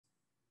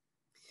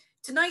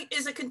Tonight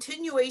is a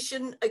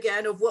continuation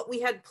again of what we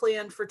had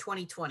planned for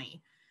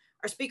 2020.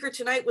 Our speaker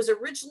tonight was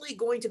originally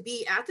going to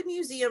be at the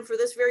museum for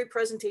this very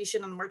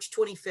presentation on March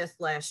 25th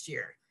last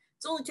year.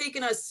 It's only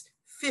taken us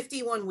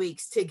 51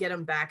 weeks to get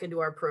him back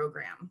into our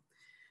program.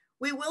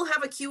 We will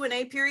have a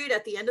Q&A period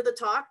at the end of the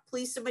talk.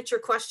 Please submit your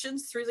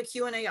questions through the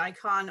Q&A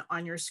icon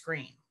on your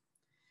screen.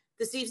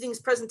 This evening's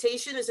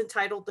presentation is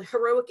entitled The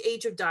Heroic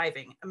Age of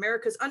Diving,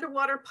 America's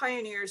Underwater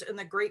Pioneers and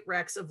the Great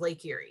Wrecks of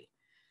Lake Erie.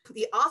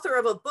 The author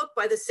of a book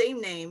by the same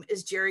name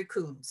is Jerry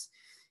Coombs.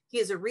 He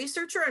is a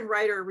researcher and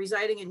writer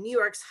residing in New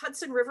York's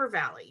Hudson River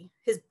Valley.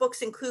 His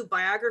books include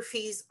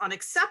biographies on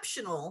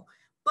exceptional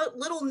but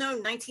little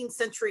known 19th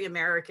century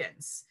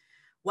Americans,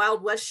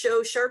 Wild West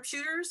show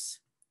sharpshooters,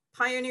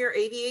 pioneer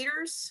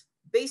aviators,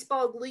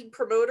 baseball league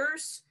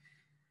promoters,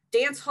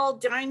 dance hall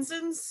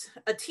denizens,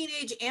 a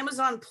teenage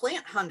Amazon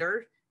plant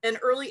hunter, and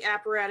early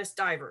apparatus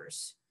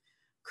divers.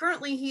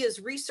 Currently, he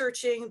is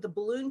researching the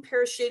balloon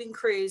parachuting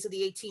craze of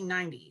the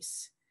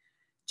 1890s.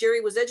 Jerry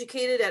was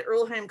educated at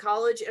Earlham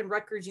College and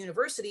Rutgers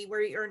University,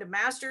 where he earned a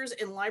master's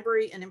in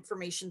library and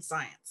information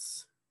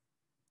science.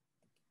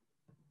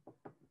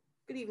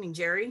 Good evening,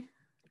 Jerry.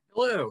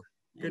 Hello,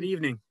 good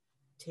evening.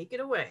 Take it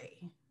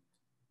away.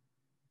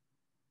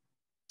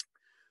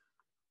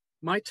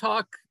 My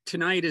talk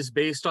tonight is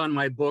based on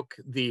my book,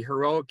 The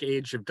Heroic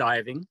Age of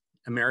Diving,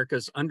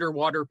 America's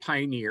Underwater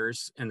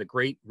Pioneers and the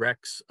Great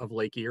Wrecks of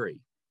Lake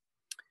Erie.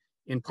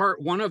 In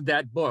part one of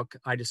that book,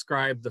 I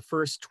described the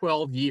first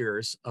 12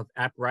 years of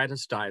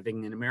apparatus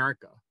diving in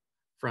America,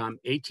 from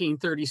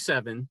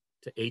 1837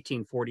 to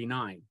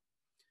 1849.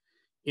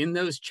 In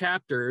those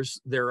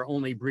chapters, there are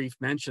only brief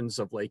mentions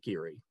of Lake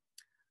Erie,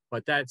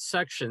 but that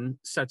section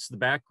sets the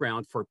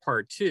background for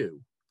part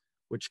two,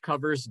 which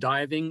covers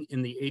diving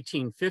in the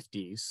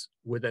 1850s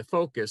with a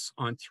focus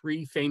on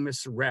three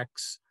famous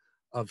wrecks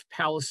of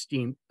palace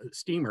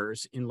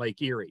steamers in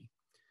Lake Erie: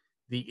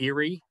 the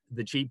Erie,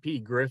 the G.P.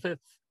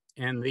 Griffith,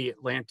 and the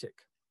Atlantic.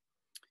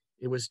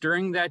 It was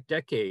during that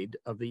decade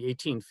of the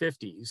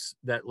 1850s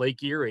that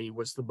Lake Erie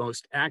was the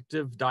most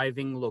active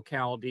diving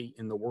locality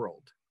in the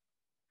world.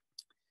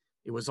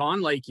 It was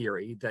on Lake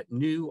Erie that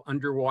new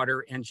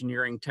underwater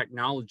engineering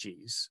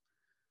technologies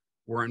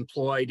were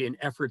employed in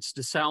efforts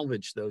to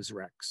salvage those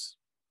wrecks.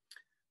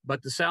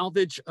 But the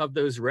salvage of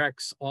those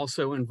wrecks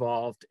also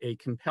involved a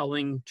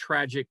compelling,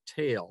 tragic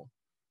tale,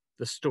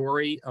 the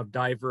story of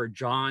diver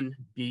John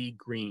B.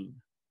 Green.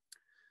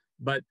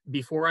 But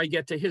before I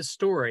get to his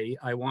story,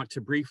 I want to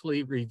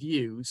briefly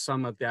review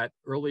some of that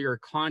earlier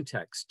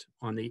context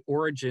on the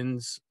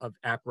origins of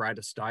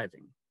apparatus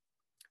diving.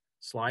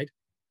 Slide.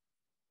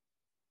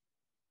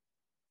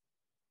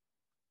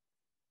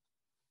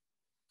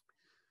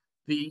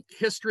 The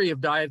history of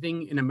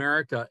diving in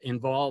America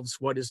involves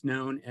what is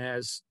known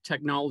as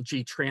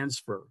technology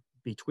transfer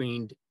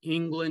between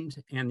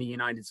England and the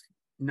United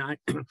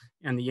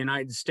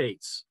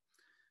States.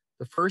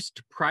 The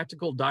first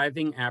practical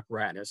diving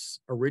apparatus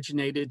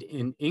originated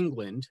in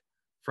England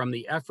from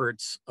the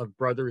efforts of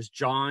brothers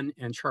John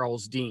and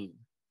Charles Deane,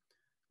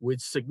 with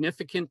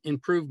significant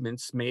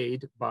improvements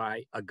made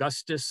by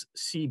Augustus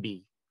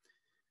Seaby.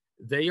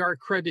 They are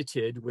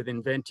credited with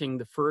inventing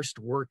the first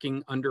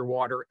working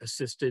underwater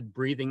assisted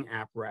breathing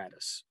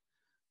apparatus,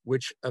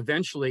 which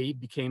eventually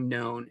became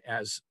known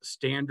as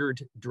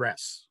standard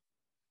dress.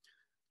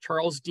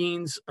 Charles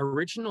Deane's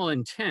original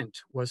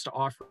intent was to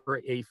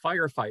offer a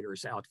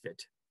firefighter's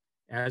outfit,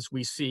 as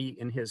we see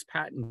in his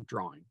patent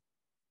drawing.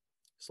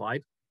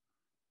 Slide.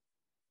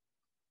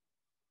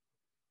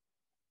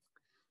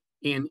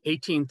 In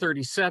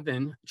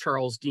 1837,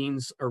 Charles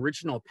Deane's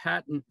original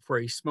patent for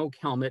a smoke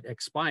helmet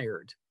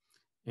expired,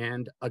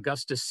 and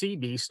Augustus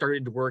Seaby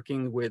started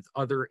working with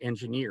other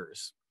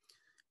engineers.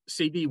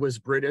 Seaby was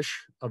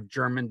British of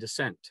German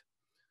descent.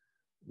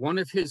 One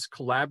of his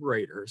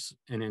collaborators,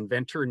 an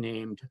inventor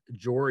named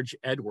George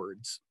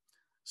Edwards,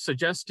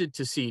 suggested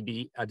to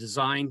Seaby a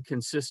design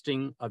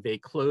consisting of a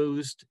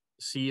closed,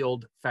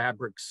 sealed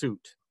fabric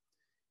suit,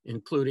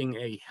 including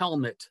a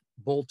helmet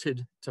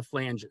bolted to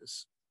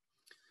flanges.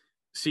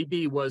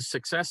 Seaby was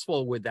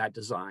successful with that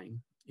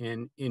design,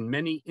 and in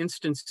many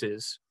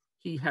instances,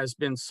 he has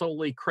been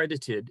solely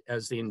credited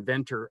as the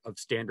inventor of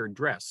standard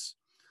dress,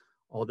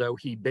 although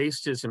he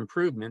based his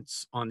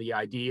improvements on the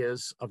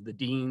ideas of the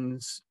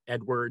Deanes,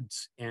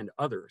 Edwards, and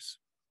others.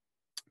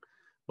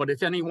 But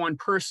if any one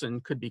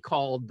person could be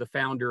called the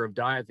founder of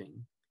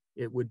diving,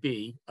 it would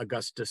be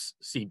Augustus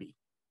Seaby.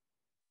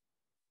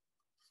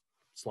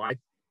 Slide.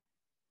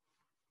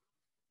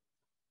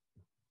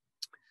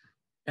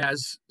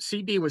 As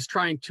Seaby was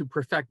trying to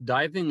perfect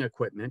diving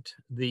equipment,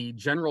 the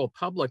general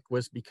public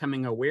was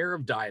becoming aware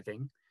of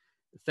diving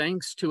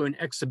thanks to an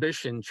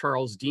exhibition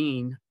Charles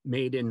Deane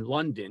made in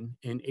London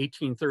in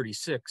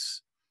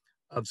 1836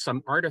 of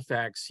some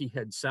artifacts he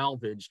had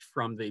salvaged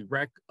from the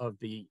wreck of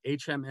the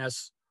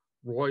HMS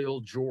Royal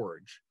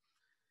George.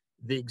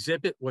 The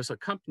exhibit was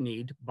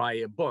accompanied by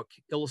a book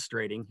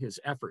illustrating his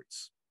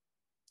efforts.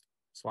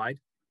 Slide.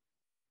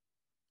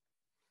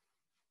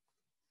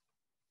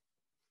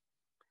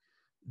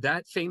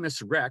 That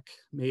famous wreck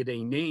made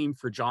a name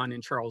for John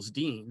and Charles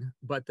Deane,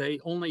 but they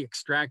only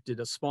extracted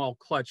a small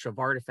clutch of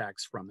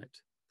artifacts from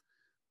it.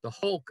 The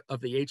hulk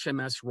of the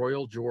HMS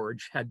Royal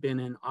George had been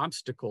an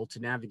obstacle to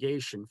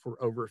navigation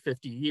for over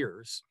 50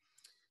 years,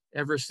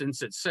 ever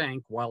since it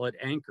sank while at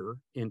anchor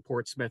in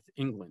Portsmouth,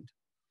 England.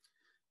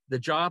 The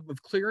job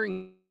of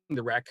clearing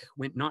the wreck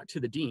went not to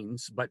the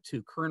Deanes, but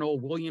to Colonel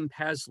William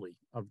Pasley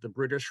of the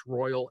British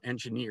Royal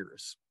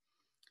Engineers.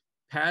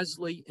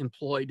 Pasley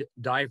employed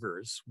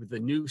divers with the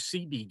new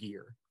CB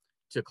gear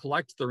to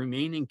collect the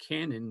remaining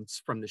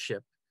cannons from the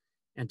ship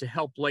and to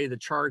help lay the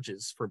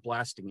charges for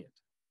blasting it.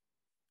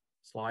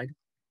 Slide.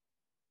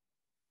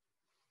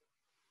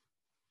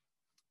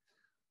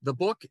 The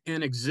book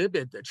and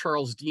exhibit that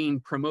Charles Deane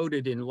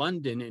promoted in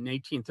London in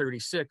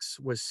 1836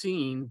 was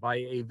seen by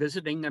a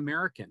visiting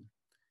American,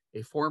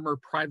 a former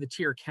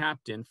privateer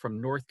captain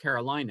from North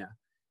Carolina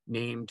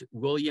named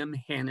William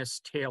Hannis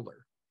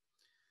Taylor.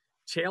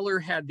 Taylor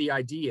had the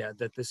idea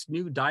that this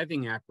new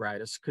diving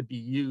apparatus could be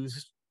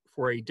used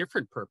for a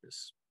different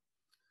purpose.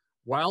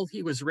 While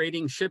he was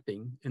raiding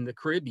shipping in the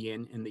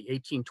Caribbean in the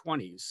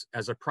 1820s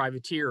as a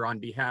privateer on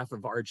behalf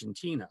of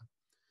Argentina,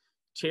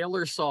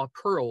 Taylor saw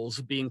pearls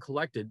being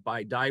collected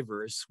by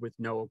divers with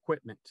no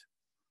equipment.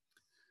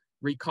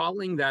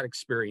 Recalling that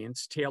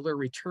experience, Taylor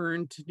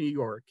returned to New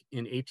York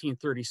in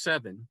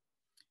 1837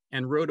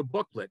 and wrote a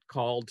booklet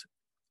called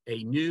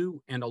A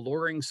New and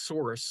Alluring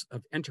Source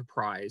of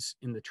Enterprise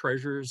in the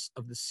Treasures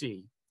of the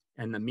Sea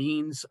and the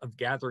Means of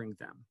Gathering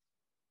Them.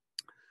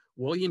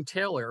 William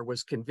Taylor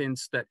was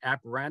convinced that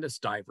apparatus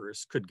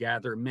divers could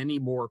gather many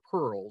more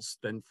pearls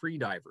than free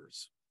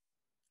divers.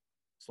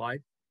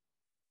 Slide.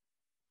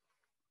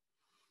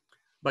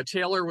 But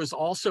Taylor was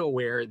also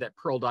aware that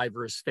pearl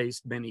divers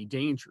faced many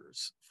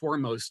dangers,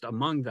 foremost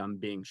among them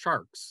being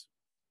sharks.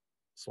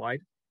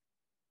 Slide.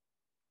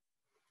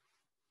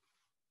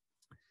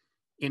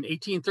 In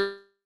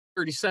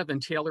 1837,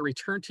 Taylor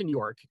returned to New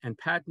York and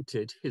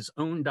patented his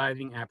own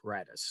diving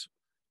apparatus,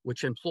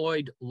 which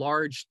employed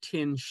large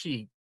tin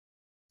sheets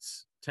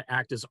to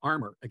act as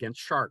armor against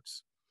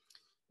sharks.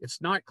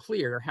 It's not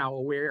clear how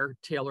aware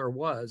Taylor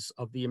was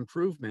of the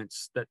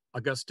improvements that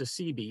Augusta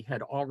Seaby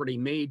had already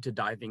made to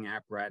diving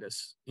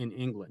apparatus in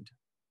England.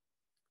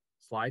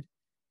 Slide.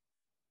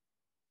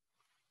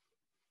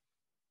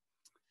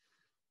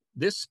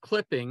 This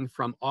clipping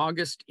from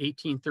August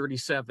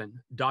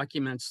 1837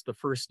 documents the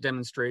first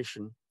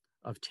demonstration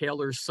of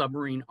Taylor's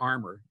submarine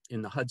armor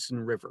in the Hudson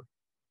River.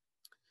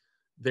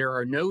 There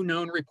are no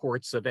known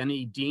reports of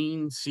any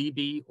Deane,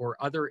 Seaby, or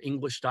other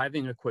English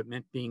diving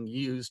equipment being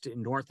used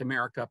in North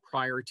America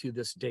prior to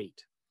this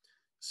date.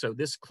 So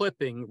this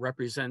clipping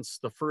represents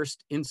the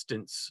first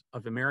instance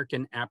of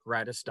American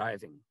apparatus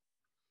diving.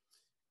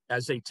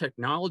 As a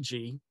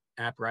technology,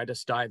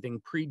 apparatus diving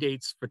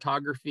predates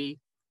photography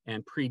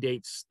and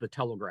predates the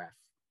telegraph.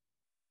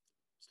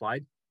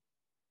 Slide.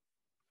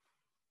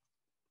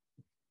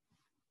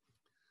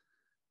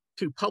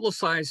 To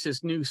publicize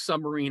his new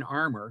submarine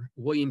armor,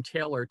 William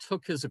Taylor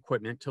took his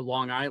equipment to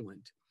Long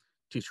Island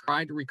to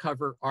try to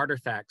recover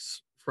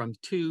artifacts from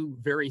two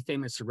very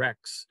famous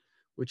wrecks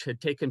which had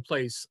taken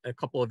place a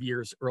couple of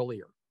years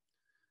earlier.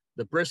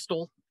 The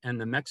Bristol and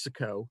the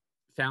Mexico,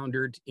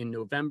 foundered in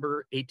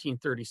November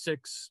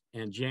 1836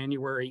 and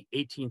January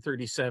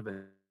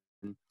 1837,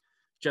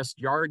 just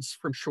yards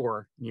from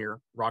shore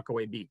near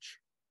Rockaway Beach.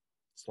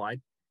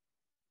 Slide.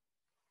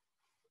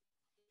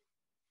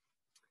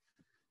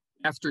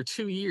 After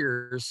 2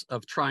 years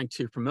of trying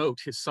to promote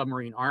his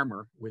submarine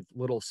armor with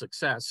little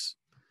success,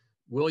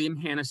 William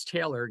Hannis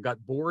Taylor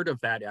got bored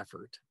of that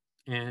effort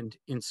and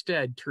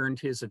instead turned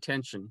his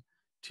attention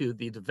to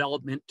the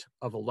development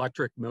of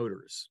electric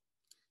motors.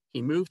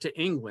 He moved to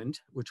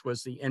England, which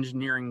was the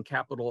engineering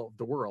capital of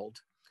the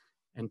world,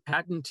 and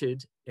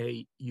patented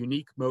a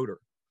unique motor.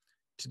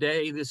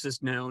 Today, this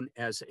is known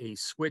as a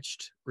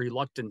switched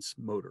reluctance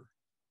motor.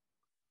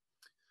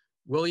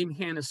 William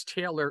Hannis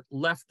Taylor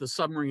left the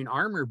submarine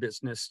armor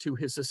business to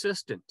his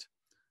assistant,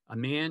 a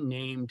man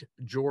named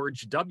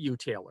George W.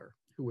 Taylor,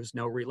 who was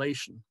no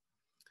relation.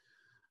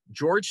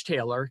 George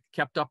Taylor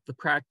kept up the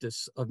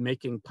practice of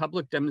making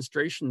public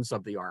demonstrations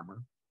of the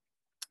armor,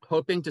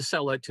 hoping to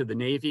sell it to the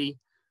Navy,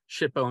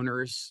 ship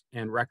owners,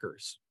 and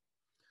wreckers.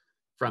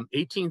 From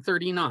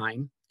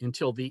 1839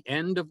 until the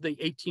end of the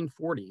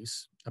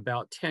 1840s,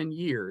 about 10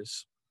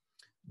 years,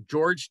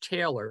 George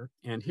Taylor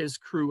and his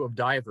crew of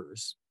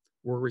divers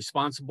were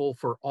responsible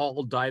for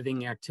all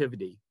diving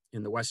activity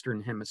in the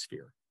Western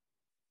Hemisphere.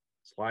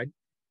 Slide.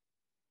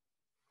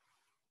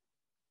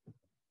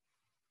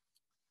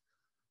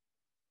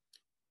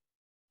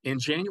 In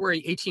January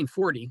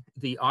 1840,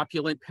 the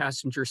opulent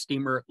passenger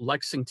steamer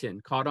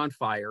Lexington caught on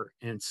fire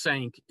and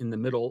sank in the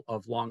middle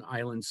of Long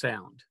Island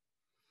Sound.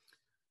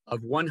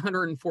 Of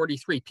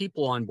 143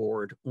 people on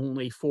board,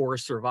 only 4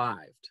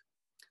 survived.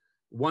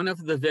 One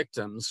of the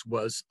victims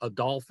was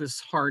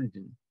Adolphus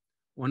Harnden,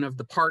 one of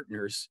the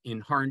partners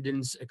in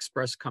Harnden's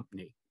Express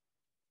Company.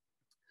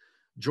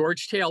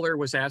 George Taylor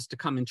was asked to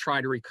come and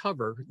try to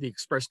recover the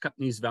Express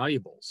Company's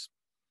valuables.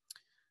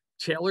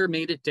 Taylor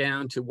made it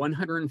down to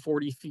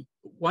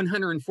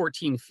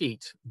 114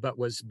 feet, but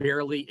was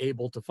barely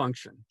able to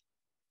function.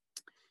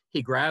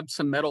 He grabbed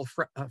some metal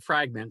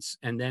fragments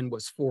and then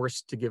was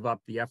forced to give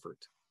up the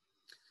effort.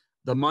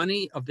 The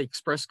money of the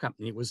express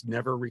company was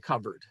never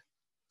recovered.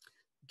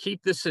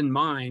 Keep this in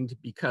mind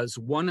because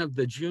one of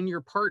the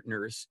junior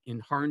partners in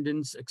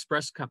Harnden's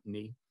express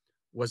company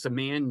was a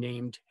man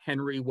named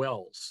Henry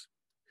Wells,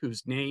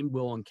 whose name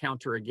we'll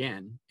encounter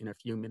again in a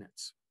few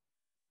minutes.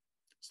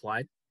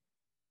 Slide.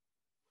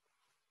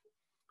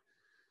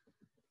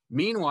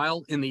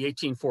 Meanwhile, in the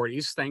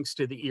 1840s, thanks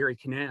to the Erie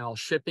Canal,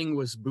 shipping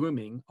was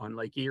booming on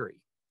Lake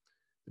Erie.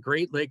 The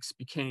Great Lakes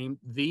became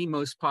the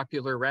most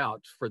popular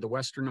route for the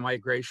western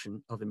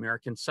migration of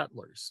American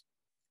settlers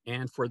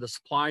and for the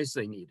supplies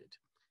they needed,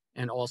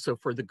 and also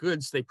for the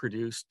goods they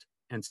produced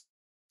and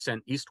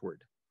sent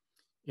eastward.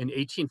 In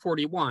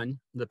 1841,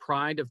 the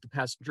pride of the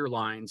passenger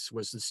lines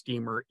was the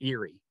steamer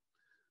Erie,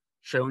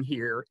 shown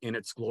here in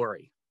its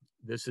glory.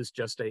 This is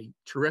just a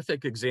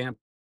terrific example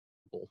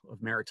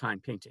of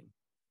maritime painting.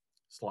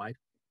 Slide.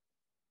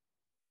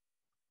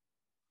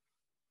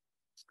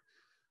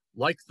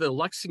 Like the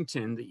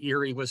Lexington, the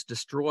Erie was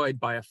destroyed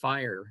by a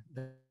fire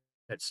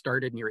that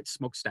started near its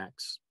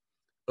smokestacks.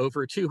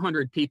 Over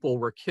 200 people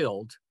were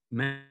killed,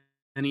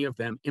 many of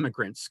them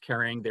immigrants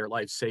carrying their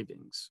life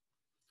savings.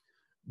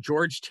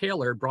 George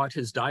Taylor brought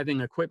his diving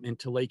equipment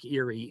to Lake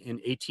Erie in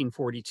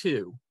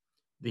 1842,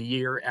 the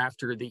year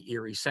after the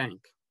Erie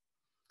sank.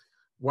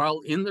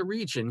 While in the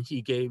region,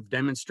 he gave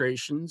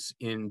demonstrations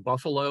in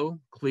Buffalo,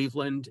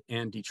 Cleveland,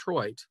 and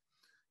Detroit,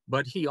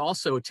 but he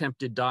also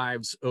attempted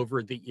dives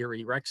over the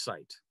Erie wreck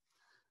site,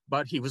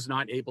 but he was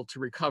not able to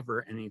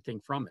recover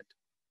anything from it.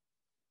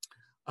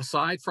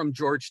 Aside from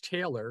George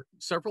Taylor,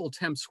 several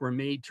attempts were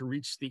made to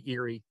reach the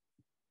Erie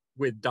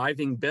with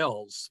diving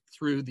bells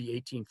through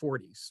the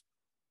 1840s.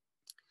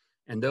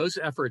 And those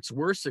efforts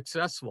were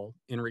successful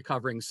in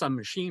recovering some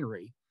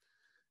machinery,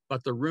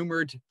 but the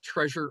rumored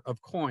treasure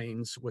of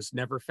coins was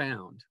never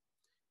found,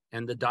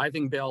 and the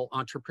diving bell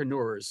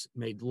entrepreneurs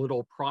made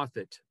little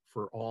profit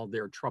for all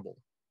their trouble.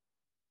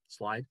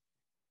 Slide.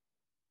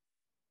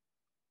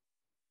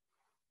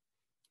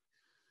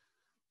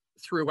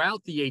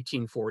 Throughout the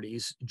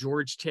 1840s,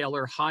 George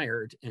Taylor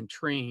hired and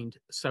trained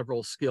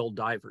several skilled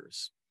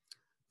divers.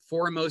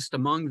 Foremost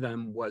among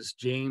them was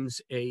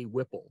James A.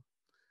 Whipple,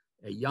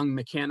 a young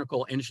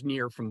mechanical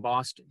engineer from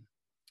Boston.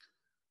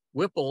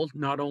 Whipple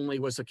not only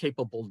was a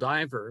capable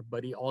diver,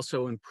 but he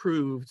also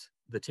improved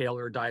the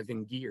Taylor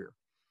diving gear.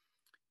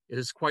 It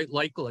is quite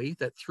likely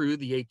that through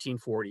the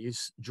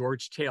 1840s,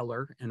 George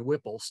Taylor and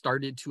Whipple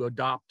started to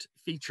adopt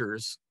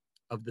features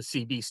of the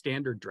CB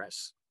standard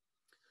dress.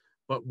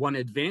 But one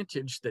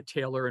advantage that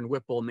Taylor and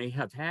Whipple may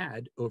have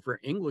had over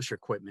English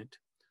equipment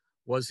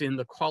was in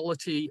the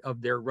quality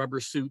of their rubber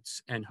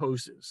suits and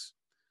hoses.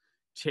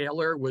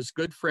 Taylor was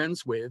good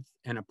friends with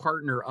and a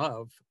partner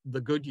of the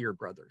Goodyear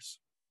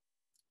brothers.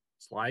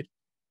 Slide.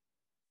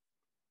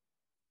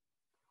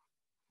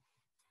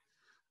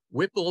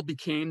 Whipple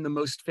became the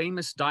most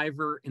famous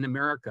diver in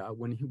America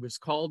when he was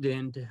called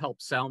in to help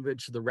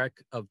salvage the wreck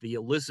of the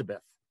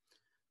Elizabeth,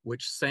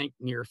 which sank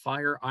near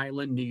Fire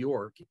Island, New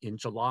York in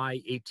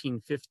July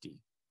 1850.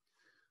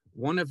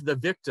 One of the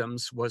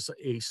victims was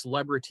a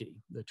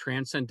celebrity, the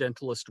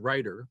transcendentalist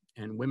writer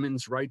and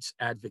women's rights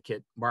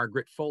advocate,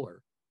 Margaret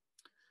Fuller.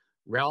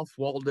 Ralph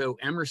Waldo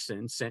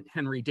Emerson sent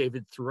Henry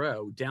David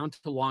Thoreau down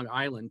to Long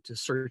Island to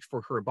search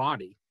for her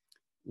body,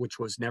 which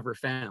was never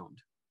found.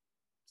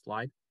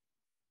 Slide.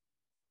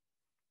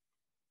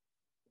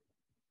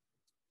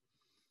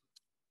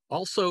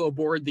 Also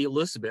aboard the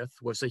Elizabeth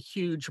was a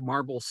huge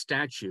marble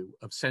statue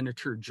of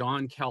Senator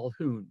John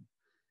Calhoun,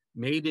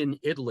 made in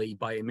Italy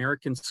by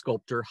American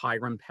sculptor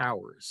Hiram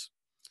Powers.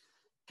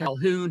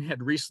 Calhoun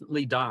had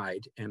recently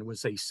died and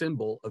was a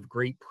symbol of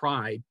great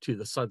pride to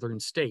the Southern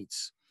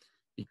states,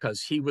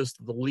 because he was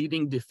the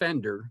leading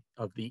defender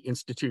of the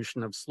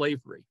institution of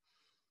slavery.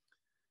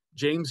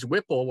 James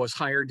Whipple was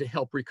hired to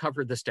help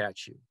recover the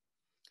statue.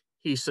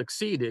 He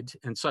succeeded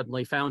and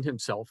suddenly found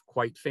himself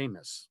quite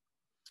famous.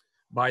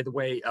 By the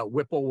way,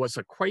 Whipple was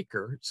a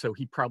Quaker, so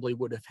he probably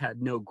would have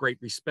had no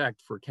great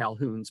respect for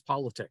Calhoun's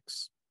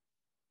politics.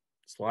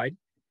 Slide.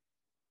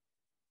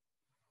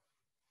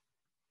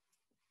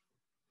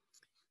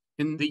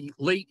 In the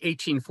late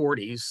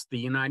 1840s, the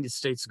United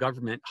States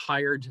government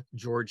hired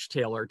George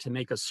Taylor to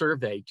make a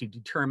survey to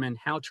determine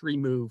how to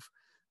remove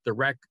the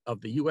wreck of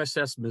the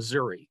USS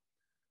Missouri,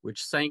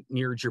 which sank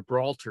near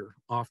Gibraltar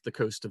off the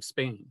coast of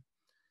Spain.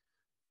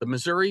 The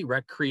Missouri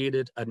wreck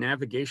created a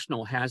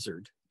navigational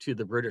hazard to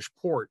the British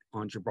port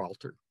on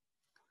Gibraltar.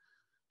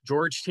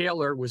 George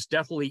Taylor was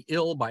deathly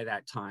ill by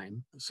that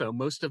time, so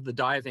most of the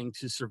diving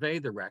to survey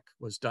the wreck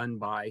was done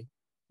by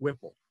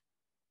Whipple.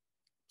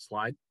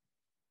 Slide.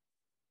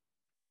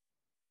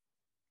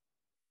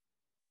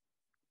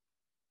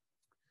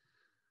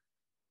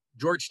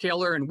 George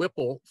Taylor and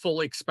Whipple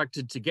fully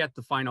expected to get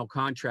the final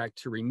contract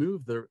to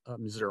remove the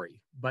Missouri,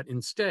 but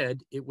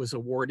instead it was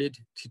awarded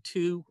to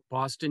two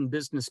Boston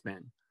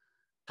businessmen,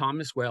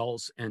 Thomas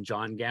Wells and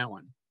John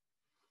Gowan.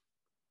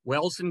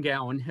 Wells and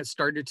Gowan had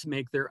started to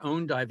make their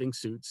own diving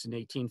suits in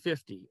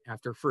 1850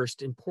 after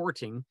first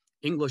importing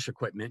English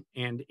equipment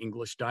and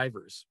English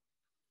divers.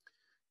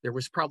 There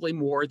was probably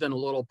more than a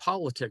little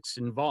politics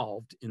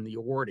involved in the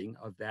awarding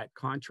of that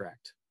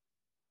contract.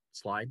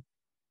 Slide.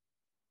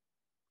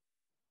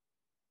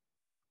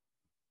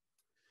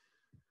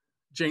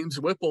 James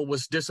Whipple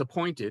was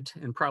disappointed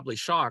and probably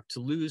shocked to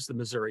lose the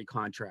Missouri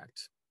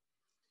contract.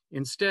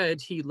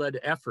 Instead, he led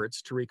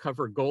efforts to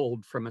recover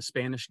gold from a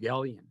Spanish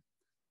galleon,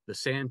 the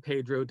San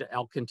Pedro de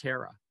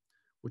Alcantara,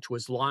 which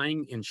was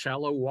lying in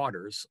shallow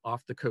waters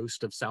off the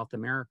coast of South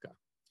America.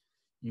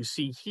 You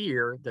see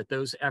here that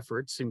those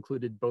efforts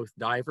included both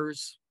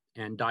divers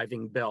and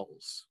diving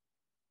bells.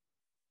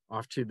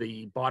 Off to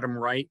the bottom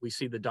right, we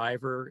see the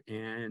diver,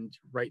 and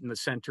right in the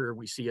center,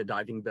 we see a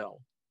diving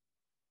bell.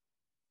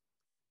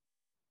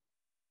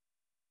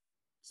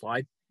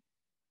 Slide.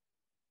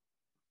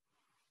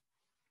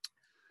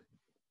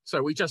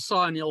 So we just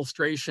saw an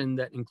illustration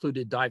that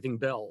included diving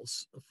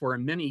bells. For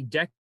many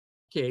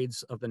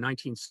decades of the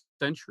 19th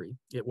century,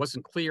 it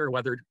wasn't clear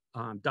whether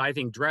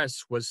diving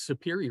dress was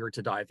superior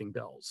to diving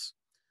bells.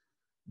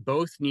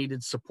 Both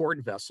needed support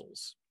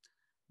vessels.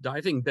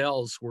 Diving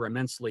bells were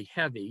immensely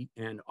heavy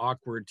and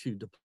awkward to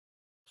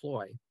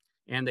deploy,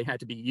 and they had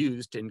to be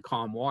used in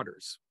calm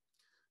waters.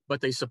 But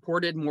they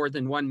supported more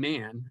than one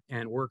man,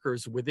 and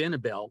workers within a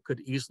bell could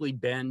easily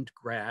bend,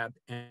 grab,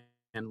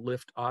 and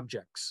lift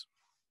objects.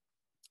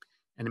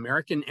 An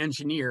American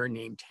engineer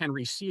named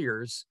Henry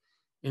Sears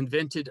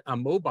invented a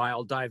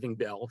mobile diving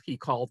bell he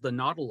called the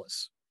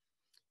Nautilus.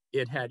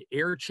 It had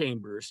air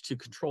chambers to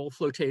control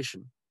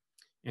flotation,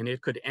 and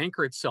it could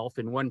anchor itself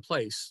in one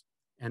place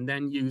and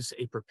then use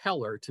a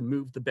propeller to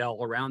move the bell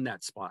around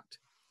that spot.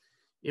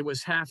 It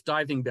was half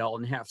diving bell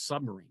and half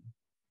submarine.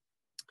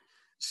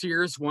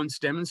 Sears once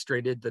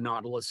demonstrated the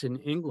Nautilus in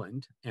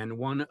England, and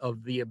one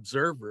of the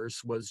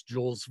observers was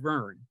Jules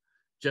Verne,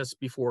 just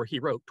before he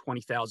wrote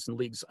 20,000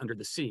 Leagues Under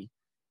the Sea,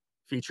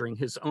 featuring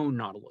his own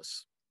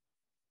Nautilus.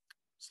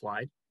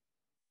 Slide.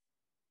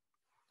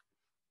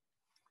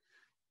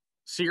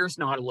 Sears'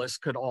 Nautilus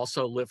could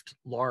also lift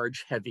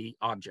large, heavy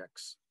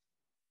objects.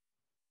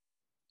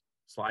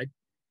 Slide.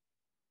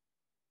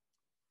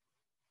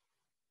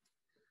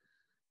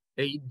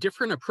 A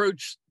different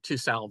approach to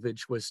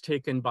salvage was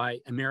taken by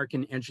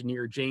American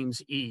engineer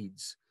James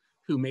Eads,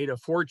 who made a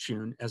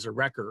fortune as a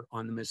wrecker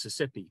on the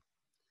Mississippi.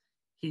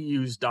 He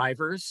used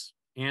divers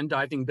and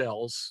diving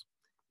bells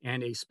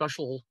and a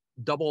special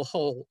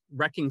double-hull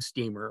wrecking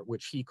steamer,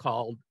 which he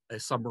called a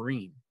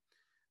submarine,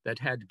 that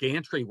had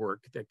gantry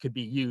work that could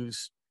be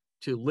used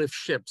to lift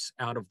ships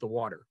out of the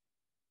water.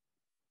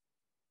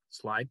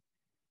 Slide.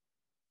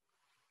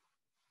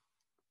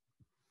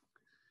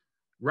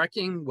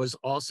 Wrecking was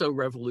also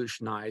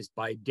revolutionized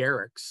by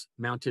derricks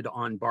mounted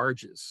on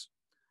barges.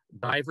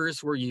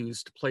 Divers were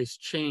used to place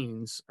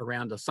chains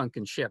around a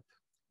sunken ship,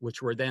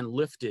 which were then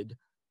lifted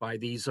by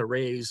these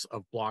arrays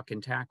of block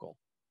and tackle.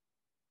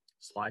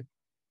 Slide.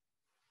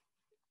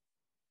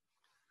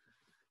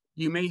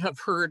 You may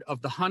have heard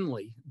of the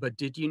Hunley, but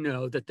did you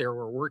know that there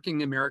were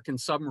working American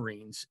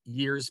submarines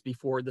years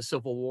before the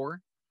Civil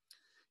War?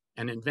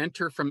 An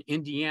inventor from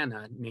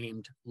Indiana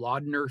named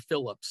Laudner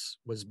Phillips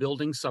was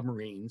building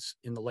submarines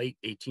in the late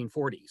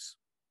 1840s.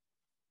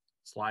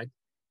 Slide.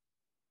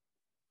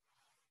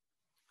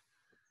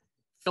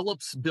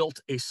 Phillips built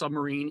a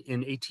submarine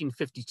in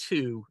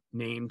 1852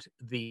 named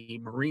the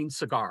Marine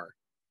Cigar.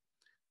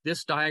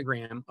 This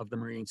diagram of the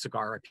Marine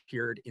Cigar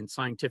appeared in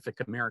Scientific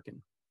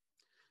American.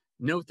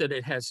 Note that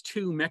it has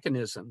two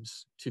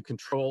mechanisms to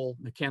control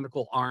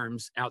mechanical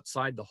arms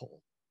outside the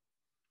hull.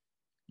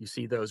 You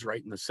see those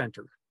right in the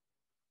center.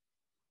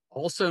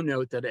 Also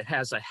note that it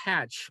has a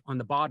hatch on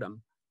the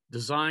bottom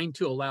designed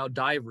to allow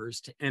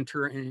divers to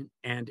enter in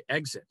and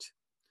exit,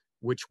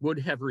 which would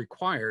have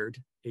required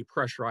a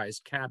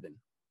pressurized cabin.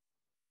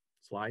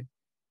 Slide.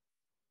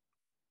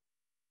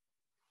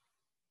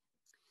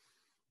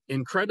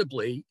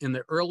 Incredibly, in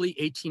the early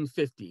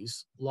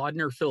 1850s,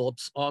 Laudner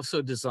Phillips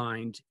also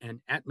designed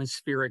an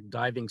atmospheric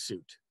diving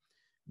suit,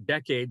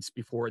 decades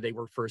before they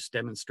were first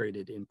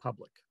demonstrated in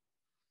public.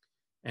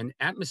 An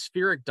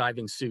atmospheric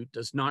diving suit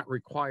does not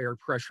require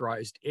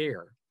pressurized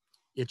air.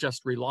 It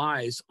just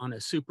relies on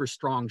a super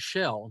strong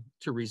shell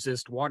to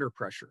resist water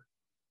pressure.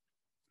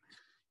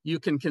 You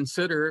can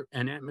consider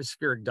an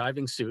atmospheric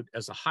diving suit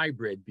as a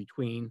hybrid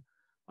between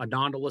a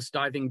Nautilus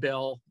diving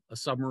bell, a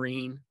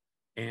submarine,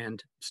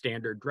 and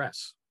standard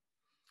dress.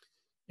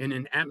 In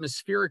an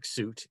atmospheric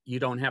suit, you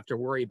don't have to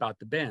worry about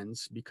the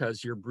bends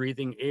because you're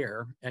breathing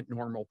air at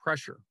normal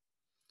pressure,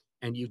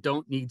 and you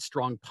don't need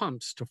strong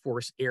pumps to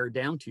force air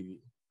down to you.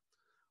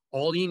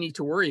 All you need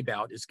to worry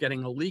about is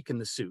getting a leak in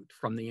the suit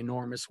from the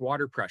enormous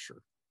water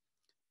pressure.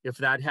 If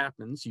that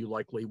happens, you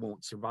likely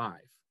won't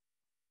survive.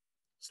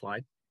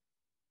 Slide.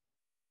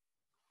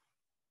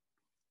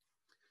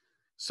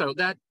 So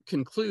that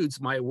concludes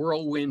my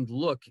whirlwind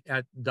look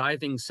at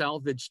diving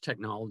salvage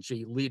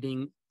technology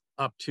leading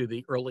up to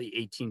the early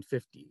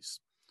 1850s.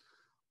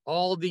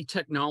 All the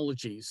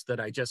technologies that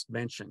I just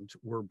mentioned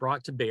were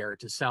brought to bear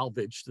to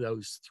salvage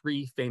those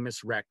three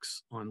famous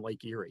wrecks on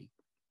Lake Erie.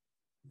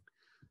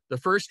 The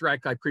first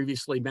wreck I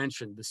previously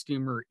mentioned, the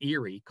steamer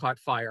Erie, caught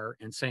fire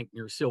and sank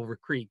near Silver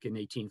Creek in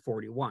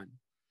 1841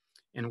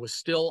 and was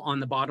still on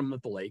the bottom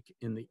of the lake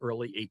in the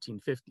early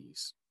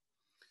 1850s.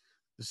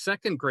 The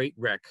second great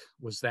wreck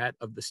was that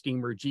of the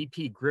steamer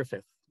G.P.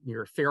 Griffith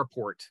near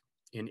Fairport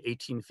in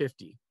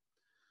 1850.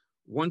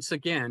 Once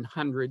again,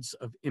 hundreds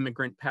of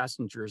immigrant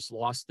passengers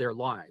lost their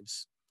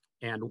lives,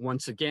 and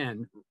once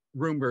again,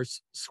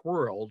 rumors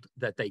swirled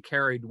that they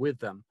carried with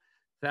them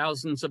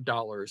thousands of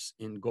dollars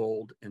in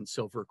gold and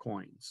silver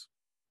coins.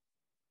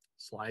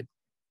 Slide.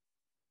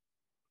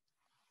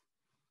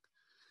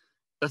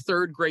 The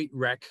third great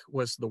wreck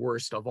was the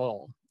worst of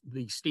all.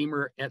 The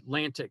steamer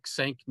Atlantic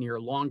sank near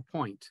Long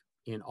Point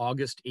in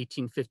August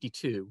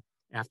 1852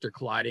 after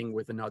colliding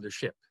with another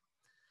ship.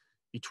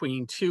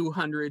 Between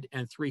 200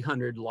 and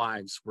 300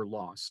 lives were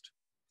lost.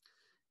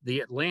 The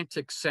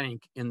Atlantic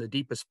sank in the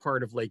deepest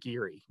part of Lake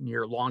Erie,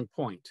 near Long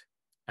Point,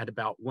 at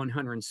about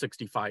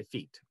 165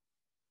 feet.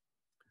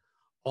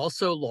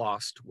 Also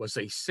lost was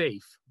a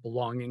safe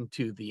belonging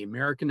to the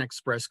American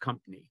Express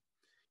Company,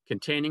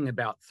 containing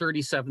about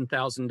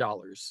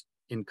 $37,000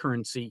 in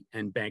currency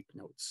and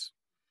banknotes.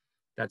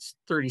 That's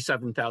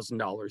 $37,000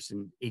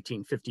 in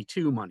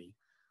 1852 money.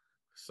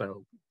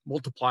 So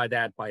multiply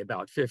that by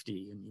about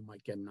 50 and you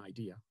might get an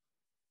idea.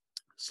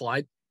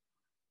 Slide.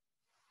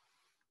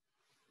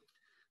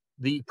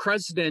 The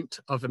president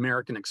of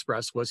American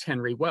Express was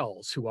Henry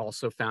Wells, who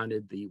also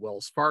founded the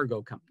Wells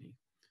Fargo Company.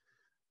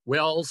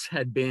 Wells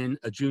had been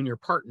a junior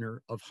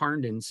partner of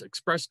Harnden's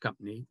Express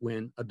Company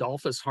when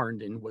Adolphus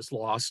Harnden was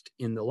lost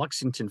in the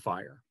Lexington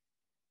fire.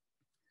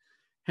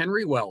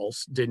 Henry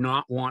Wells did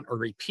not want a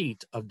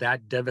repeat of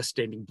that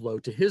devastating blow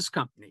to his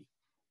company,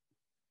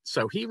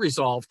 so he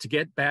resolved to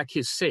get back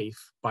his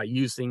safe by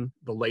using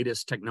the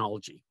latest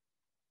technology.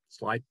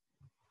 Slide.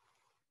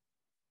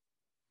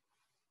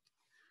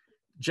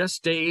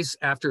 Just days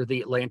after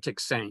the Atlantic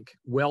sank,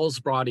 Wells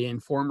brought in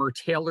former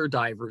Taylor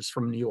divers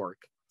from New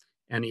York,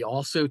 and he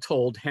also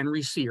told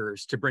Henry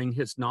Sears to bring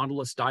his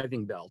Nautilus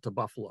diving bell to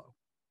Buffalo.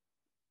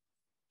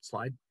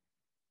 Slide.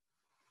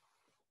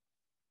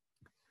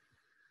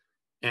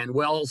 And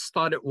Wells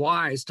thought it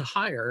wise to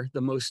hire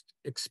the most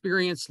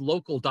experienced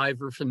local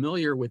diver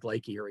familiar with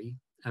Lake Erie,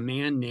 a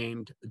man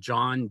named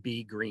John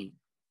B. Green.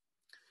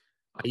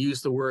 I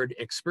use the word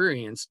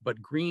experienced,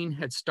 but Green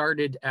had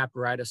started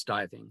apparatus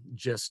diving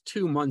just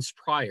 2 months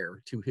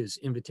prior to his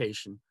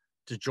invitation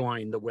to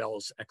join the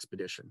Wells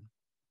expedition.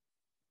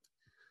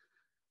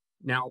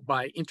 Now,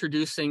 by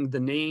introducing the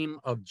name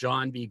of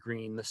John B.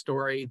 Green, the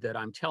story that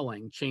I'm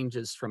telling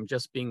changes from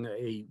just being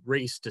a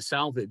race to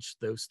salvage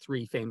those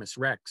three famous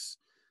wrecks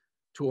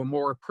to a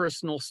more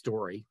personal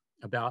story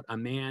about a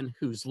man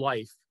whose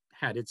life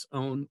had its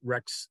own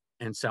wrecks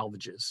and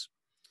salvages.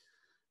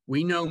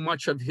 We know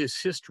much of his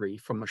history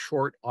from a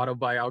short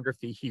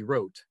autobiography he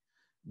wrote,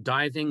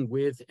 Diving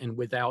with and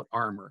Without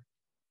Armor.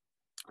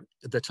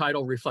 The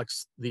title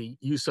reflects the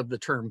use of the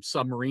term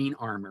submarine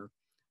armor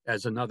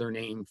as another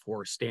name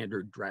for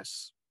standard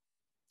dress.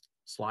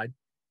 Slide.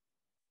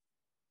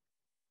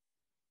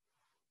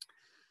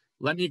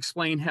 Let me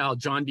explain how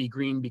John B.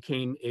 Green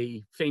became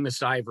a famous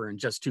diver in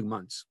just 2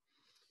 months.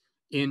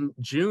 In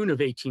June of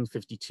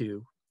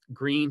 1852,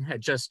 Green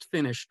had just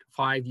finished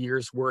 5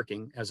 years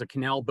working as a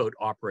canal boat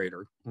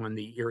operator on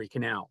the Erie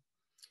Canal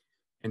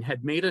and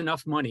had made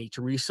enough money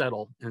to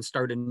resettle and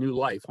start a new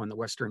life on the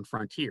Western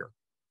frontier.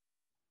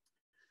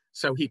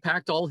 So he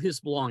packed all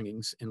his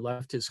belongings and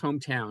left his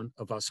hometown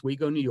of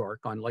Oswego, New York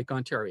on Lake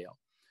Ontario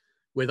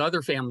with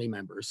other family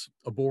members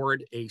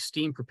aboard a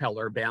steam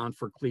propeller bound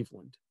for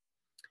Cleveland.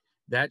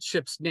 That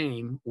ship's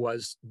name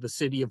was the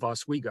City of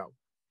Oswego.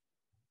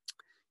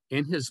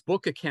 In his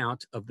book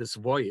account of this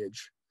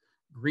voyage,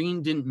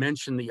 Green didn't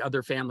mention the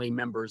other family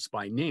members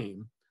by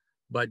name,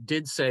 but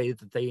did say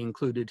that they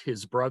included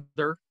his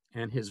brother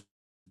and his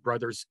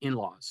brother's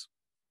in-laws.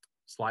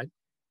 Slide.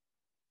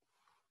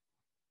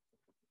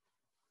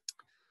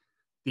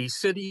 The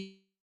City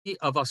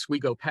of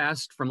Oswego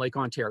passed from Lake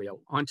Ontario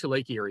onto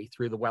Lake Erie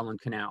through the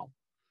Welland Canal.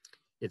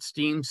 It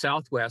steamed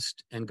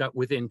southwest and got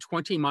within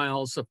 20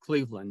 miles of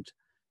Cleveland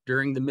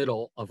during the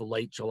middle of a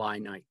late July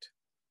night.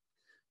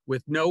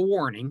 With no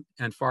warning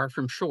and far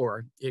from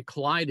shore, it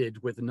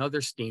collided with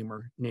another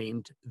steamer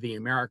named the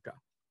America.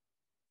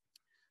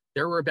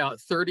 There were about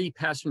 30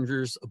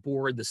 passengers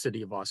aboard the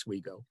City of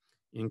Oswego,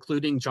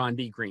 including John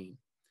B. Green,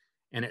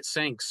 and it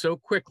sank so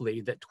quickly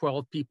that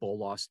 12 people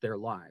lost their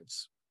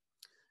lives.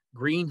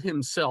 Green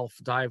himself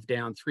dived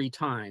down 3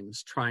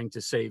 times trying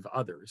to save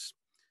others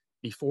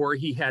before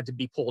he had to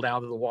be pulled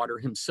out of the water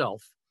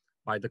himself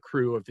by the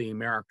crew of the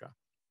America.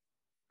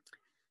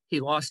 He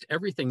lost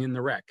everything in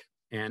the wreck,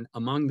 and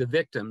among the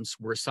victims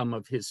were some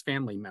of his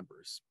family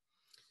members.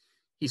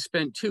 He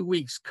spent 2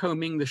 weeks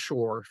combing the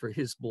shore for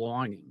his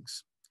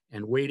belongings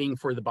and waiting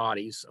for the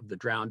bodies of the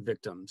drowned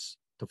victims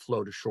to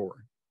float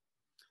ashore.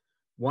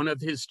 One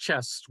of his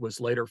chests was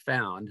later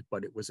found,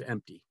 but it was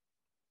empty.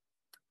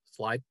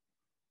 Slide.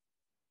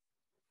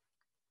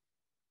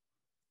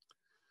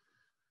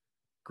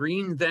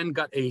 Green then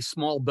got a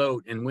small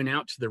boat and went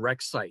out to the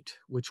wreck site,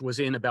 which was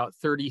in about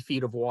 30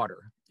 feet of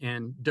water,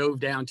 and dove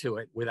down to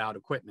it without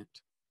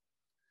equipment.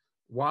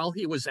 While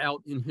he was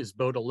out in his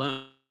boat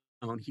alone,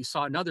 he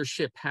saw another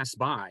ship pass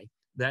by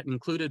that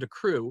included a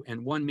crew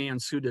and one man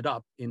suited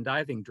up in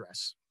diving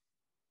dress.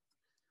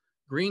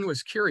 Green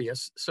was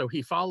curious, so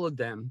he followed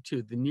them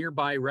to the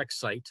nearby wreck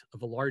site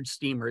of a large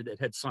steamer that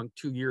had sunk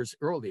 2 years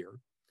earlier,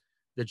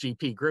 the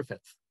GP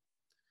Griffith.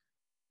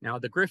 Now,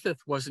 the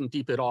Griffith wasn't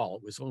deep at all.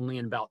 It was only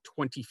in about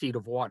 20 feet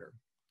of water.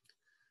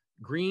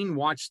 Green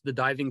watched the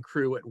diving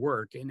crew at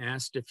work and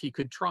asked if he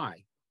could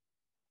try.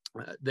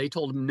 They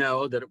told him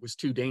no, that it was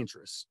too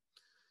dangerous.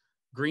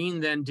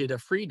 Green then did a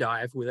free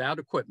dive without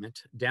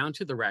equipment down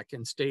to the wreck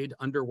and stayed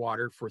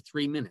underwater for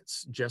 3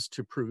 minutes just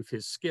to prove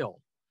his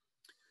skill.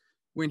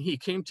 When he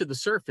came to the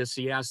surface,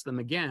 he asked them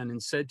again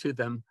and said to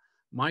them,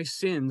 "My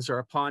sins are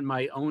upon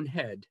my own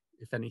head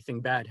if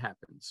anything bad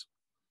happens."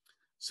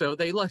 So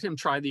they let him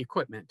try the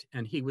equipment,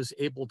 and he was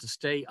able to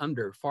stay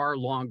under far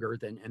longer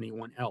than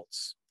anyone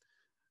else.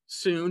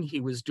 Soon he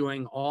was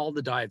doing all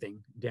the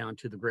diving down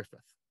to the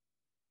Griffith.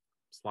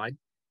 Slide.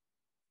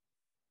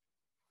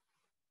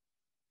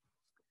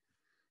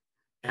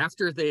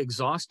 After they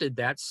exhausted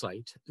that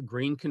site,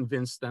 Green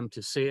convinced them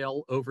to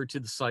sail over to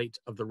the site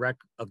of the wreck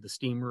of the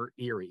steamer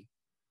Erie.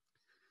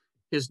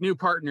 His new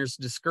partners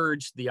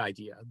discouraged the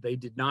idea. They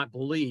did not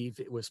believe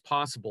it was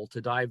possible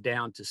to dive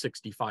down to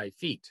 65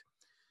 feet.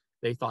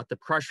 They thought the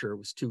pressure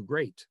was too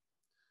great.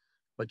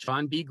 But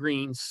John B.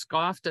 Green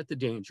scoffed at the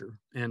danger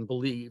and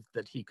believed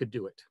that he could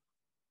do it.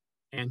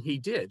 And he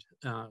did,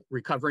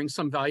 recovering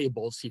some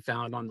valuables he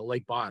found on the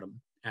lake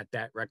bottom at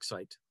that wreck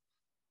site.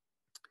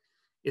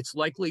 It's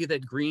likely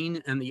that Green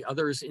and the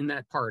others in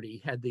that party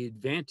had the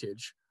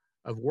advantage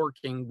of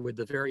working with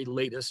the very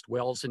latest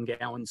Wells and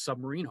Gowan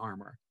submarine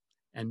armor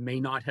and may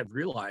not have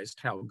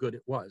realized how good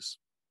it was.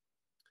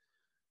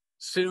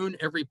 Soon,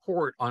 every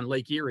port on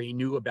Lake Erie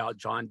knew about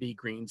John B.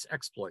 Green's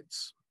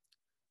exploits.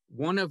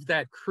 One of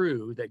that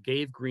crew that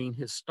gave Green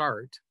his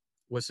start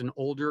was an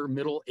older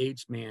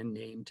middle-aged man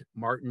named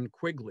Martin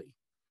Quigley.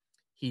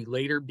 He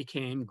later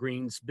became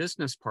Green's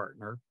business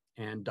partner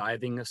and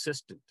diving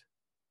assistant.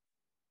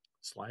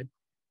 Slide.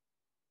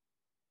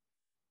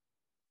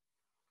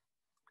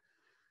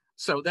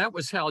 So that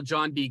was how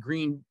John B.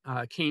 Green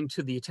came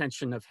to the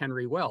attention of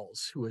Henry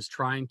Wells, who was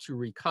trying to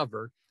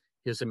recover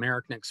his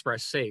American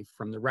Express safe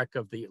from the wreck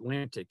of the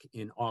Atlantic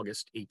in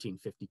August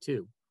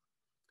 1852.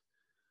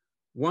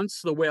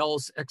 Once the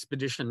Wells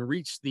expedition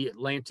reached the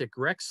Atlantic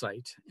wreck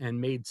site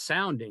and made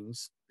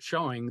soundings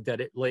showing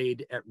that it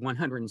laid at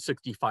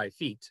 165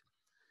 feet,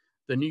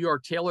 the New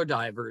York Taylor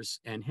divers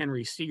and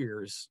Henry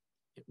Sears,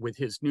 with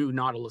his new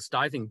Nautilus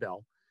diving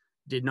bell,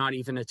 did not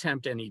even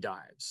attempt any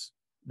dives.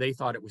 They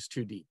thought it was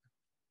too deep.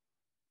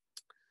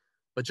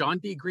 But John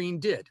B. Green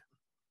did,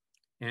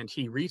 and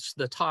he reached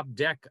the top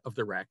deck of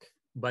the wreck,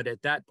 but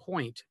at that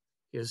point,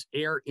 his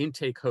air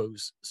intake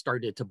hose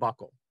started to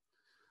buckle.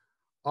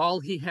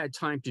 All he had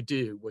time to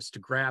do was to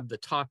grab the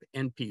top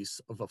end piece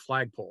of a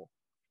flagpole.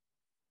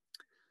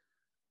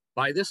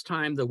 By this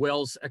time, the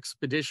Wells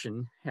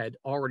expedition had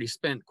already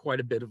spent quite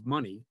a bit of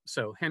money,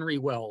 so Henry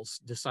Wells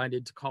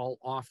decided to call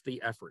off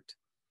the effort.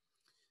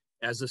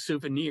 As a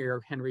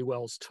souvenir, Henry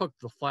Wells took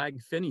the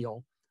flag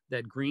finial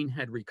that Green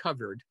had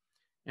recovered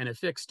and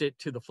affixed it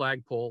to the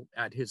flagpole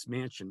at his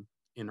mansion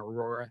in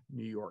Aurora,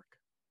 New York.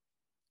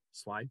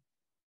 Slide.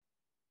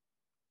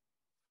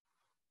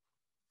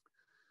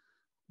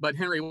 But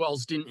Henry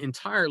Wells didn't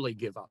entirely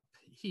give up.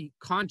 He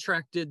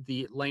contracted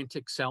the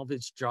Atlantic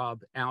salvage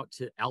job out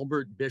to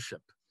Albert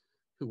Bishop,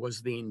 who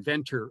was the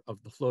inventor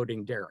of the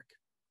floating derrick.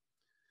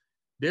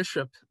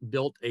 Bishop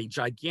built a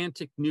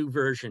gigantic new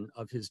version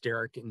of his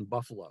derrick in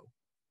Buffalo.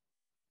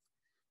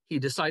 He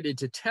decided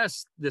to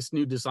test this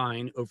new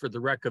design over the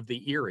wreck of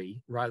the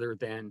Erie rather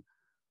than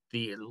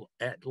the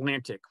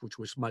Atlantic, which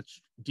was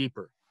much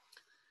deeper.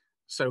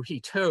 So he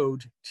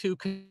towed two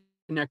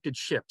connected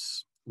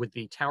ships with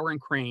the tower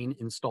and crane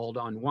installed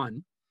on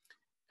one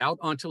out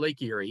onto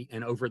Lake Erie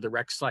and over the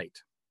wreck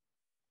site.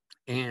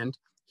 And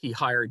he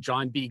hired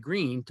John B.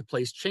 Green to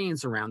place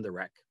chains around the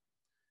wreck,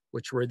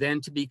 which were then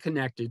to be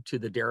connected to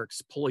the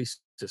derrick's pulley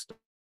system.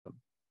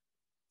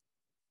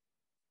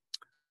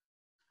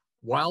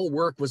 While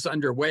work was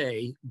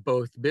underway,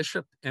 both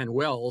Bishop and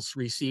Wells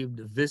received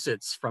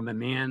visits from a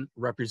man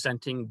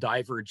representing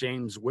diver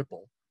James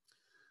Whipple.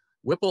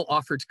 Whipple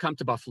offered to come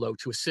to Buffalo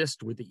to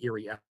assist with the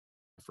Erie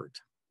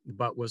effort,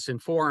 but was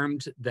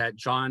informed that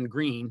John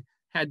Green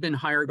had been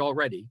hired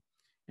already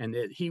and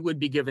that he would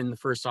be given the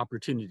first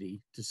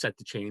opportunity to set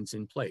the chains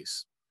in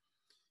place.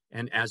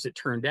 And as it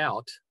turned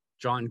out,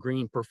 John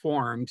Green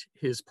performed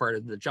his part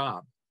of the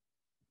job.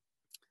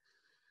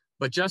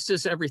 But just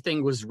as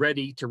everything was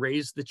ready to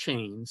raise the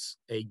chains,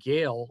 a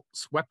gale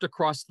swept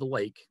across the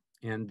lake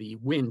and the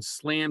wind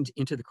slammed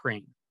into the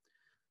crane.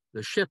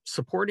 The ship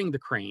supporting the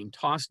crane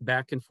tossed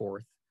back and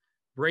forth,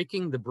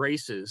 breaking the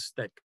braces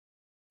that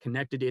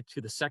connected it to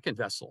the second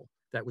vessel,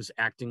 that was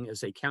acting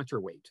as a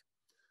counterweight.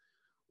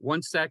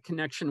 Once that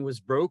connection was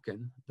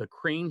broken, the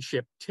crane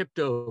ship tipped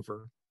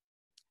over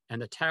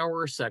and the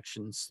tower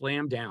section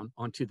slammed down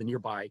onto the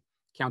nearby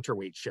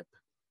counterweight ship.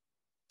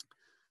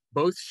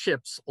 Both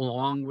ships,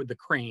 along with the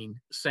crane,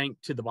 sank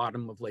to the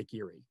bottom of Lake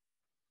Erie.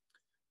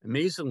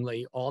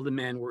 Amazingly, all the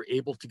men were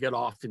able to get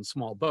off in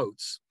small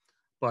boats,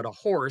 but a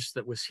horse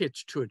that was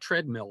hitched to a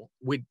treadmill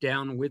went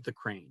down with the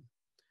crane.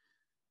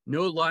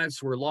 No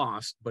lives were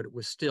lost, but it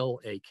was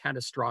still a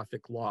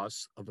catastrophic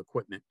loss of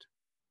equipment.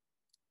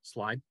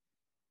 Slide.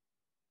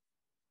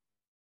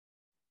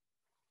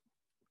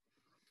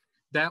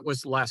 That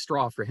was the last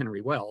straw for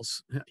Henry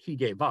Wells. He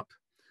gave up.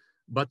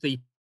 But the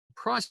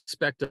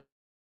prospect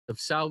of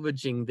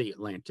salvaging the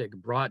Atlantic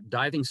brought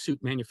diving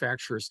suit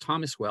manufacturers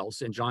Thomas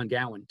Wells and John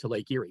Gowan to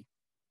Lake Erie.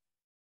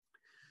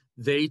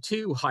 They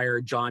too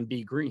hired John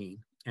B. Green,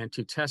 and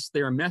to test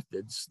their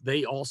methods,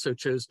 they also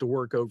chose to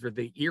work over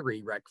the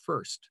Erie wreck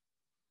first.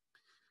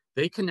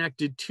 They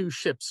connected two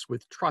ships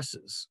with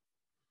trusses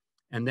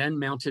and then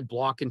mounted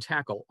block and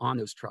tackle on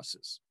those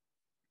trusses.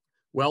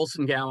 Wells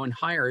and Gowan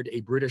hired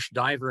a British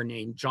diver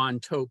named John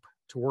Tope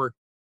to work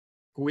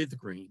with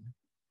Green.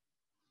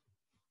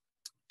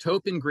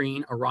 Tope and